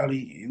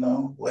probably,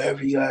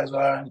 wherever you guys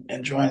are,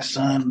 enjoying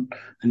sun,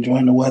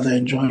 enjoying the weather,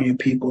 enjoying your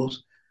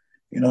peoples.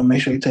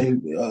 Make sure you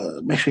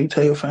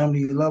tell your family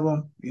you love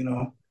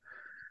them.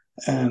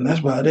 And that's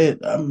about it.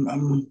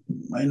 I'm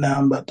right now.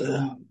 I'm about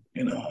to,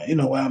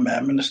 where I'm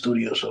at. I'm in the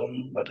studio, so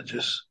I'm about to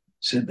just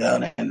sit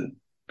down and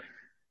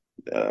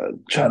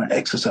try to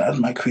exercise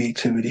my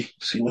creativity.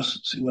 See what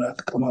I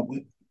can come up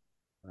with.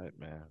 All right,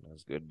 man.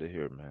 That's good to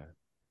hear, man.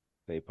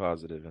 Stay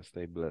positive and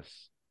stay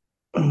blessed.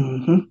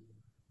 Hmm.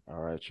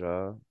 All right,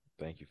 y'all.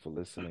 Thank you for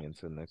listening.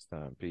 Until next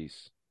time.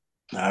 Peace.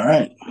 All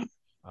right.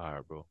 All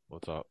right, bro. We'll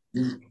talk.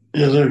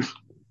 Yes, sir.